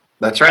speaking.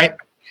 That's right.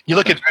 You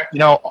look at,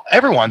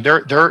 everyone.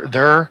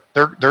 They're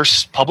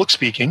public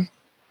speaking.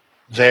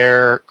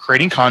 They're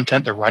creating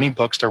content. They're writing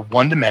books. They're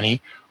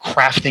one-to-many,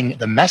 crafting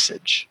the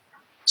message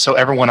so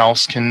everyone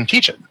else can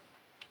teach it,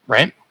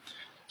 right?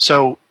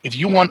 So if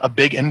you want a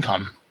big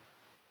income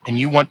and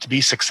you want to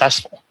be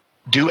successful,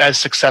 do as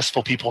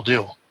successful people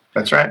do.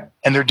 That's right.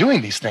 And they're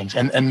doing these things.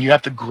 And you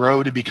have to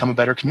grow to become a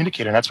better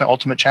communicator. And that's my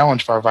ultimate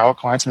challenge for our Vyral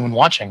clients and anyone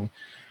watching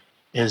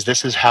is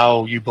this is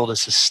how you build a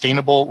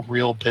sustainable,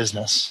 real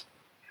business.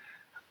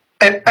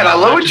 And I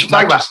love what you're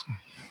talking about.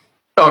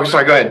 Oh,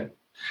 sorry, go ahead.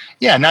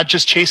 Yeah, not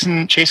just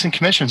chasing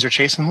commissions or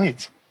chasing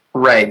leads.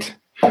 Right.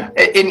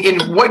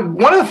 And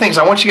one of the things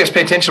I want you guys to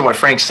pay attention to what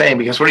Frank's saying,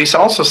 because what he's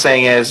also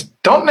saying is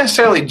don't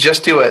necessarily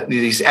just do what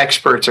these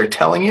experts are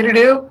telling you to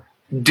do.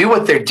 Do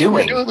what they're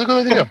doing. Look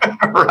what they do.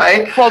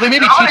 Right? Well, they may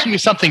be teaching you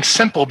something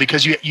simple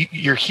because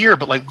you're here,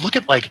 but look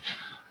at let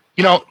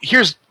me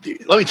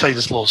tell you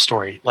this little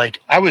story.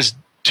 I was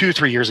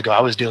 2-3 years ago, I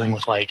was dealing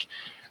with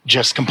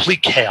just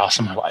complete chaos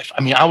in my life.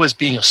 I mean, I was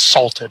being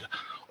assaulted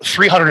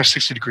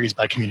 360 degrees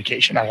by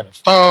communication. I had a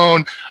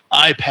phone,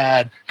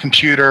 iPad,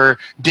 computer,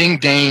 ding,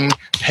 ding,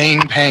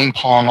 ping, ping,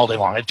 pong all day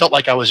long. It felt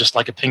like I was just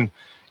like a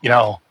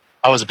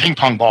I was a ping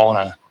pong ball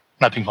and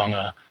a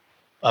pinball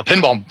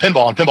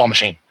and pinball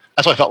machine.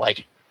 That's what I felt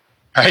like.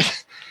 All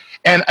right.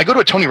 And I go to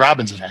a Tony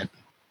Robbins event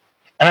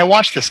and I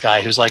watch this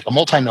guy who's like a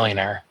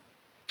multimillionaire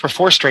for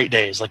 4 straight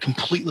days,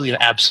 completely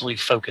and absolutely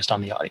focused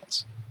on the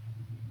audience.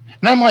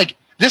 And I'm like,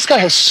 this guy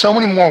has so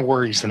many more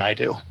worries than I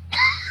do.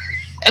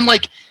 And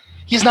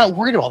he's not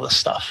worried about all this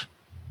stuff.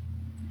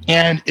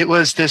 And it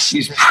was this.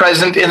 He's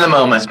present in the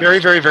moment. Very,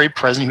 very, very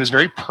present. He was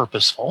very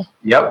purposeful.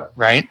 Yep.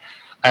 Right.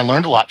 I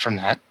learned a lot from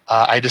that.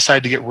 I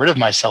decided to get rid of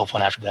my cell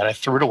phone after that. I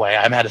threw it away.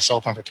 I haven't had a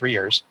cell phone for 3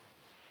 years.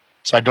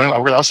 So I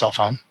work without a cell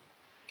phone.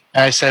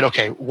 And I said,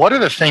 okay, what are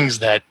the things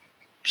that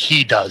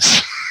he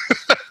does?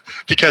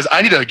 Because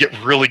I need to get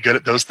really good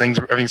at those things.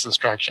 Everything's a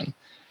distraction.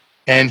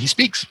 And he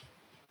speaks.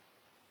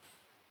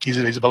 He's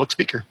a public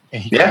speaker,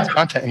 and he creates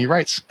content and he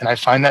writes. And I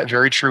find that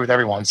very true with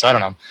everyone. So I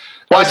don't know.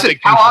 Well,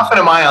 how often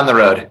am I on the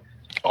road?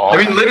 I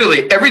mean,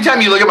 literally, every time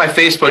you look at my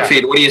Facebook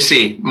feed, what do you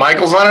see?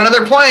 Michael's on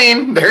another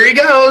plane. There he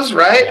goes,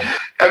 right? Yeah.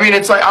 I mean,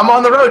 it's like I'm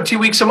on the road 2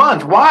 weeks a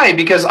month. Why?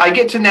 Because I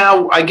get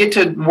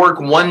to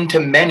work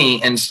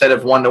one-to-many instead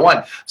of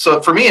one-to-one.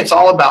 So for me, it's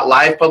all about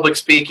live public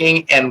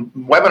speaking and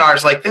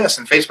webinars like this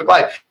and Facebook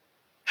Live.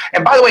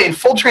 And by the way, in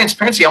full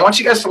transparency, I want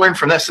you guys to learn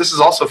from this. This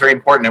is also very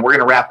important, and we're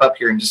going to wrap up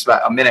here in just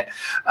about a minute.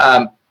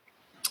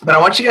 But I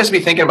want you guys to be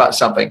thinking about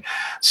something.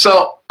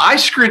 So I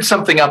screwed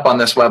something up on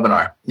this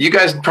webinar. You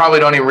guys probably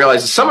don't even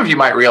realize it. Some of you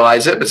might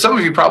realize it, but some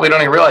of you probably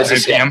don't even realize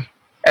this yet.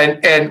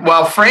 And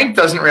while Frank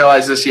doesn't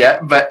realize this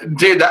yet, but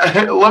dude,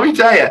 let me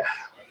tell you,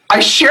 I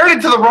shared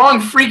it to the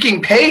wrong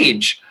freaking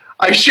page.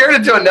 I shared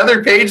it to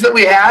another page that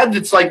we had.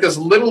 That's like this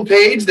little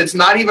page that's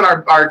not even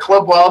our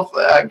Club Wealth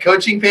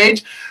coaching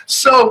page.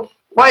 So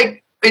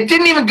it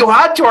didn't even go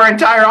out to our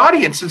entire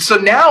audience. And so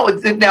now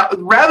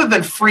rather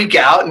than freak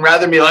out and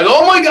rather than be like,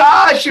 oh my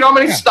gosh, I'm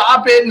going to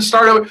stop it and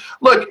start over.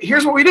 Look,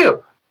 here's what we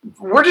do.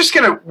 We're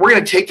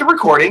going to take the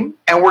recording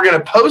and we're going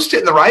to post it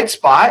in the right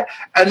spot,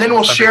 and then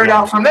we'll share it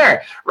out from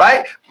there.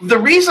 Right. The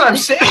reason I'm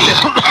saying this,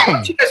 I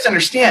want you guys to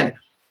understand,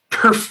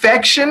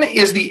 perfection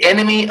is the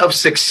enemy of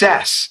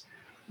success.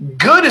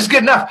 Good is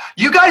good enough.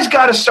 You guys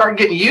got to start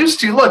getting used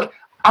to, look,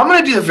 I'm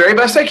going to do the very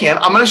best I can.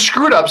 I'm going to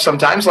screw it up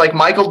sometimes like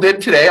Michael did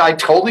today. I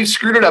totally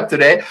screwed it up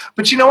today.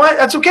 But you know what?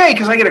 That's okay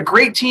because I got a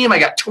great team. I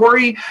got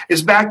Tori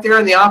is back there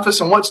in the office.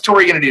 And what's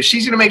Tori going to do?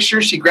 She's going to make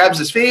sure she grabs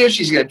this video.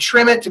 She's going to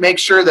trim it to make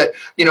sure that,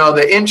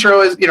 the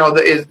intro is,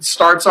 it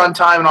starts on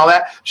time and all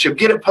that. She'll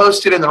get it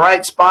posted in the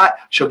right spot.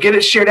 She'll get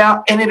it shared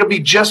out and it'll be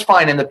just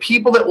fine. And the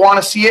people that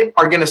want to see it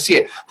are going to see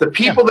it. The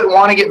people that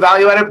want to get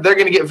value out of it, they're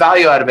going to get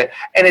value out of it.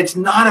 And it's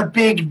not a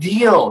big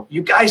deal.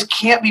 You guys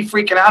can't be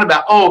freaking out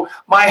about, oh,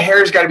 my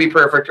hair's got to be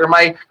perfect, or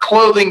my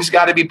clothing's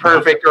got to be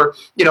perfect, or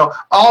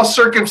all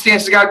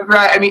circumstances got to be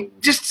right. I mean,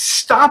 just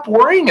stop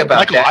worrying about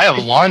Michael, that. I have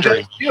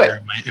laundry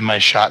here in my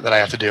shot that I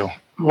have to do.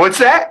 What's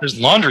that? There's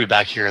laundry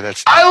back here. I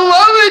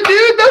love it,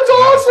 dude. That's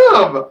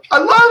awesome. I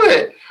love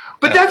it.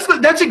 But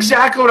that's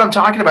exactly what I'm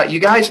talking about. You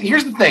guys,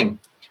 here's the thing.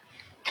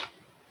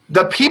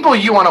 The people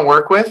you want to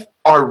work with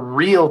are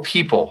real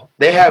people.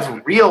 They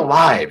have real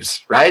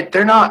lives, right?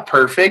 They're not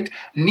perfect.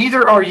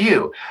 Neither are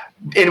you.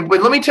 And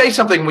let me tell you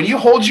something. When you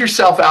hold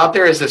yourself out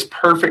there as this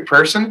perfect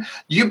person,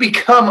 you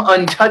become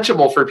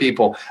untouchable for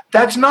people.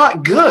 That's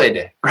not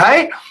good,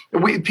 right?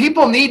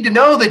 People need to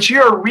know that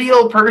you're a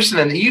real person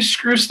and that you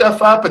screw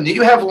stuff up and that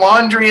you have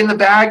laundry in the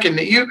back and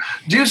that you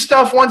do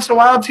stuff once in a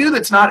while too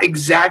that's not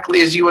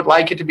exactly as you would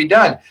like it to be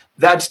done.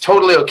 That's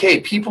totally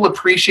okay. People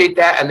appreciate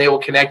that and they will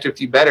connect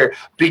with you better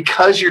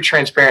because you're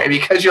transparent and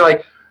because you're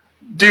like,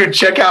 dude,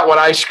 check out what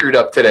I screwed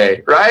up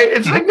today, right?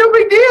 It's like no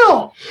big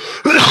deal.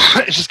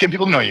 It's just getting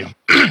people to know you.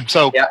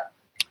 So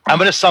I'm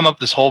going to sum up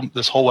this whole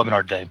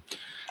webinar today.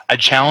 I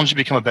challenge you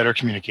to become a better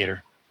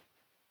communicator.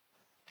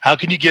 How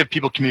can you give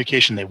people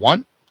communication they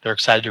want, they're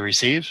excited to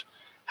receive?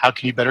 How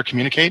can you better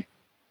communicate?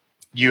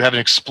 You have an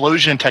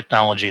explosion in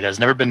technology that has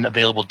never been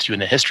available to you in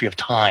the history of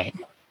time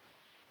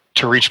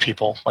to reach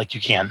people like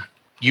you can.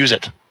 Use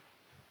it.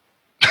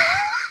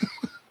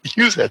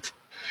 Use it.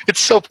 It's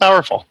so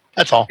powerful.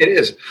 That's all. It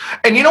is.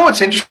 And you know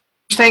what's interesting?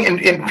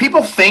 And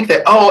people think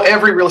that,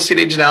 every real estate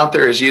agent out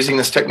there is using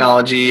this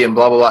technology and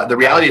blah, blah, blah. The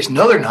reality is,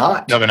 no, they're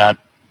not. No, they're not.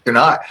 They're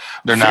not.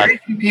 Very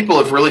few people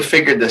have really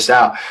figured this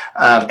out.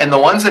 And the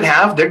ones that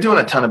have, they're doing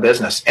a ton of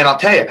business. And I'll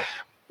tell you,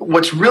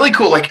 what's really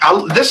cool,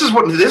 this is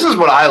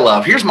what I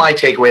love. Here's my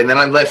takeaway. And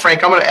then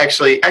Frank, I'm going to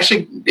actually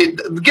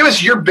give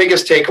us your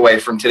biggest takeaway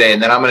from today.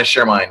 And then I'm going to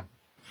share mine.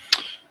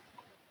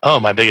 Oh,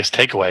 my biggest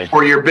takeaway.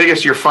 Or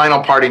your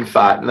final parting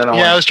thought. And then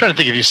I was trying to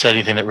think if you said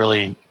anything that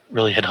really,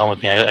 really hit home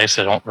with me. I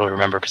said I don't really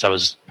remember because I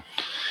was,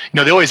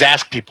 they always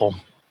ask people,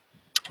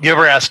 you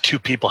ever ask two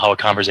people how a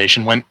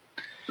conversation went?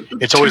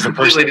 It's always the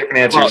person. Different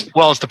answers.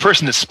 Well, it's the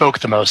person that spoke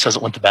the most says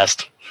it went the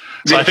best.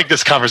 So I think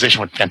this conversation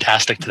went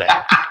fantastic today.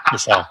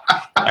 So, all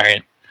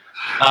right.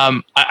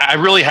 I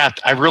really have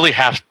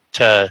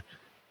to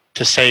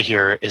say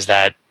here is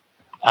that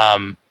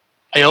I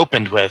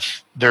opened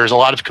with there's a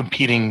lot of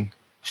competing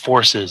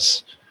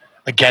forces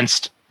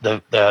against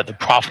the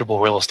profitable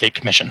real estate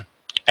commission.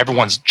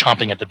 Everyone's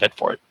chomping at the bit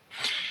for it.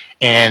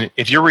 And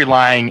if you're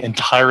relying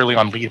entirely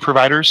on lead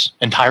providers,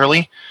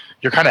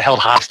 you're kind of held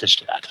hostage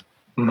to that,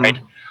 right?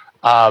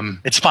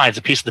 It's fine. It's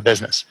a piece of the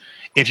business.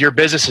 If your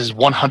business is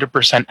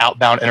 100%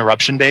 outbound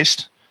interruption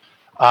based,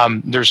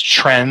 there's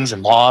trends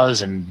and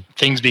laws and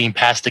things being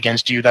passed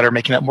against you that are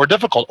making that more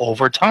difficult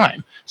over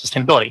time.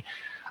 Sustainability.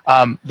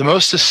 The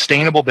most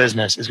sustainable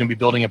business is going to be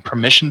building a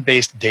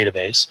permission-based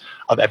database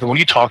of everyone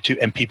you talk to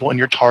and people in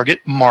your target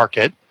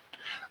market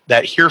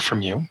that hear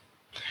from you,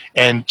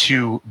 and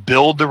to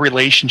build the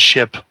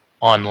relationship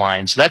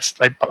online. So that's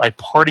my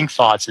parting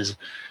thoughts is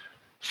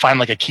find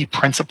like a key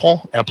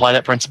principle and apply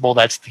that principle.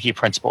 That's the key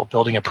principle,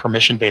 building a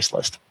permission-based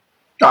list.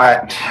 All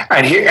right.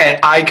 And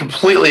I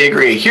completely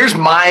agree. Here's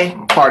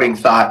my parting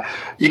thought.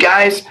 You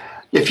guys,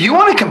 if you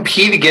want to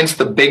compete against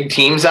the big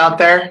teams out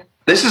there,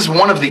 this is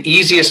one of the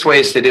easiest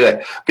ways to do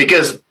it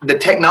because the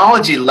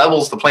technology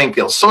levels the playing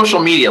field. Social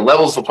media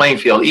levels the playing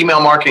field. Email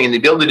marketing and the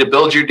ability to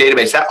build your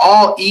database, that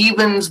all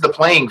evens the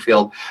playing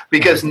field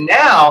because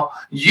now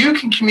you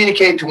can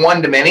communicate to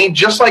one to many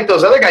just like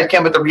those other guys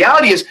can. But the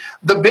reality is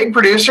the big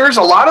producers,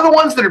 a lot of the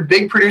ones that are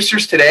big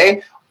producers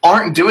today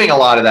aren't doing a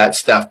lot of that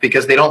stuff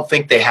because they don't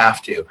think they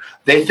have to.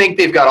 They think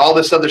they've got all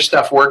this other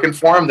stuff working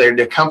for them. They're in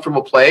a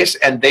comfortable place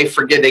and they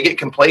get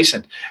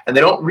complacent and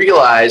they don't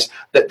realize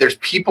that there's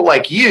people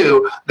like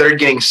you that are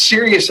getting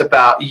serious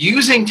about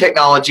using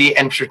technology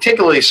and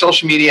particularly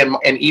social media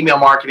and email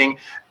marketing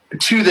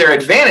to their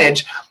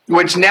advantage,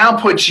 which now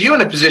puts you in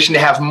a position to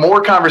have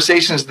more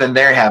conversations than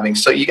they're having.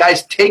 So you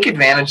guys take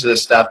advantage of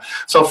this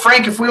stuff. So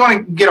Frank, if we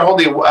want to get a hold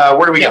of you,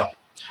 where do we go?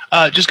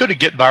 Just go to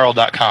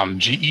getvyral.com,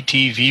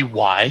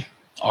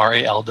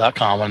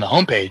 GETVYRAL.com on the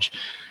homepage.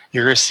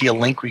 you're going to see a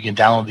link where you can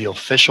download the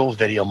official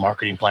video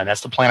marketing plan.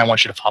 That's the plan I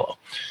want you to follow.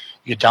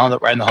 You can download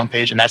it right on the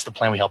homepage, and that's the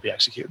plan we help you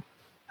execute.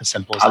 As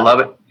simple as that. I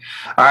love it.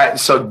 All right.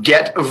 So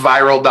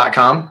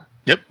getvyral.com.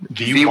 Yep.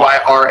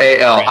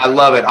 VYRAL. I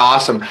love it.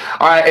 Awesome.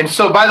 All right. And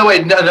so, by the way,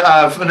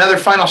 another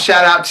final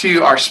shout out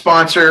to our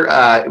sponsor,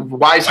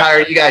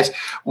 WiseHire. You guys,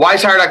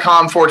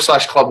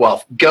 wisehire.com/Club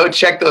Wealth. Go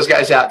check those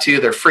guys out too.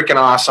 They're freaking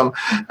awesome.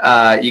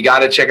 You got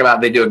to check them out.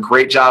 They do a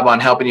great job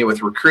on helping you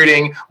with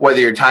recruiting, whether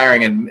you're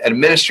hiring an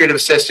administrative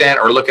assistant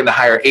or looking to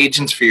hire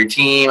agents for your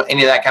team,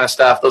 any of that kind of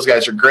stuff. Those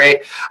guys are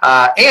great.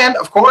 And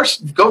of course,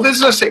 go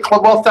visit us at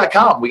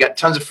clubwealth.com. We got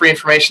tons of free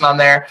information on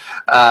there.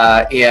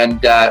 And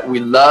we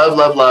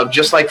love,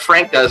 just like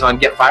Frank does on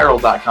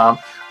getvyral.com.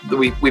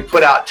 We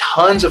put out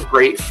tons of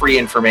great free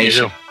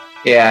information.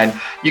 And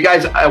you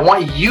guys, I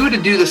want you to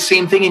do the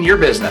same thing in your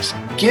business.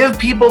 Give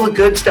people the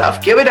good stuff.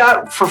 Give it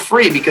out for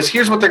free, because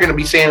here's what they're going to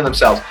be saying to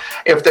themselves.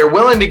 If they're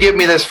willing to give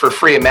me this for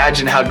free,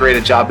 imagine how great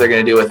a job they're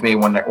going to do with me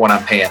when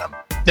I'm paying them.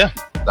 Yeah.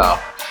 So,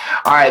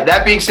 all right.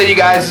 That being said, you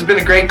guys, this has been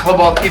a great Club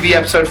Wealth TV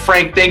episode.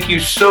 Frank, thank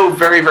you so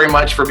very, very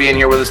much for being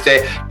here with us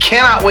today.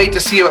 Cannot wait to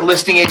see you at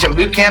Listing Agent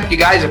Bootcamp. You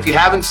guys, if you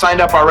haven't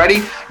signed up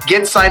already,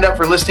 get signed up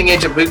for Listing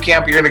Agent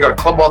Bootcamp. You're going to go to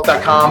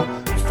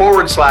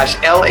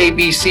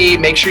clubwealth.com/LABC.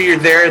 Make sure you're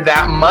there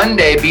that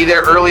Monday. Be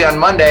there early on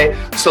Monday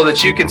so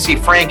that you can see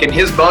Frank in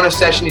his bonus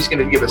session. He's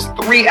going to give us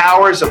 3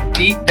 hours of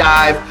deep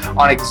dive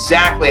on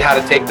exactly how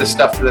to take this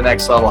stuff to the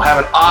next level.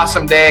 Have an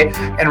awesome day.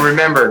 And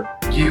remember,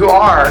 you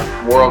are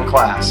world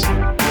class.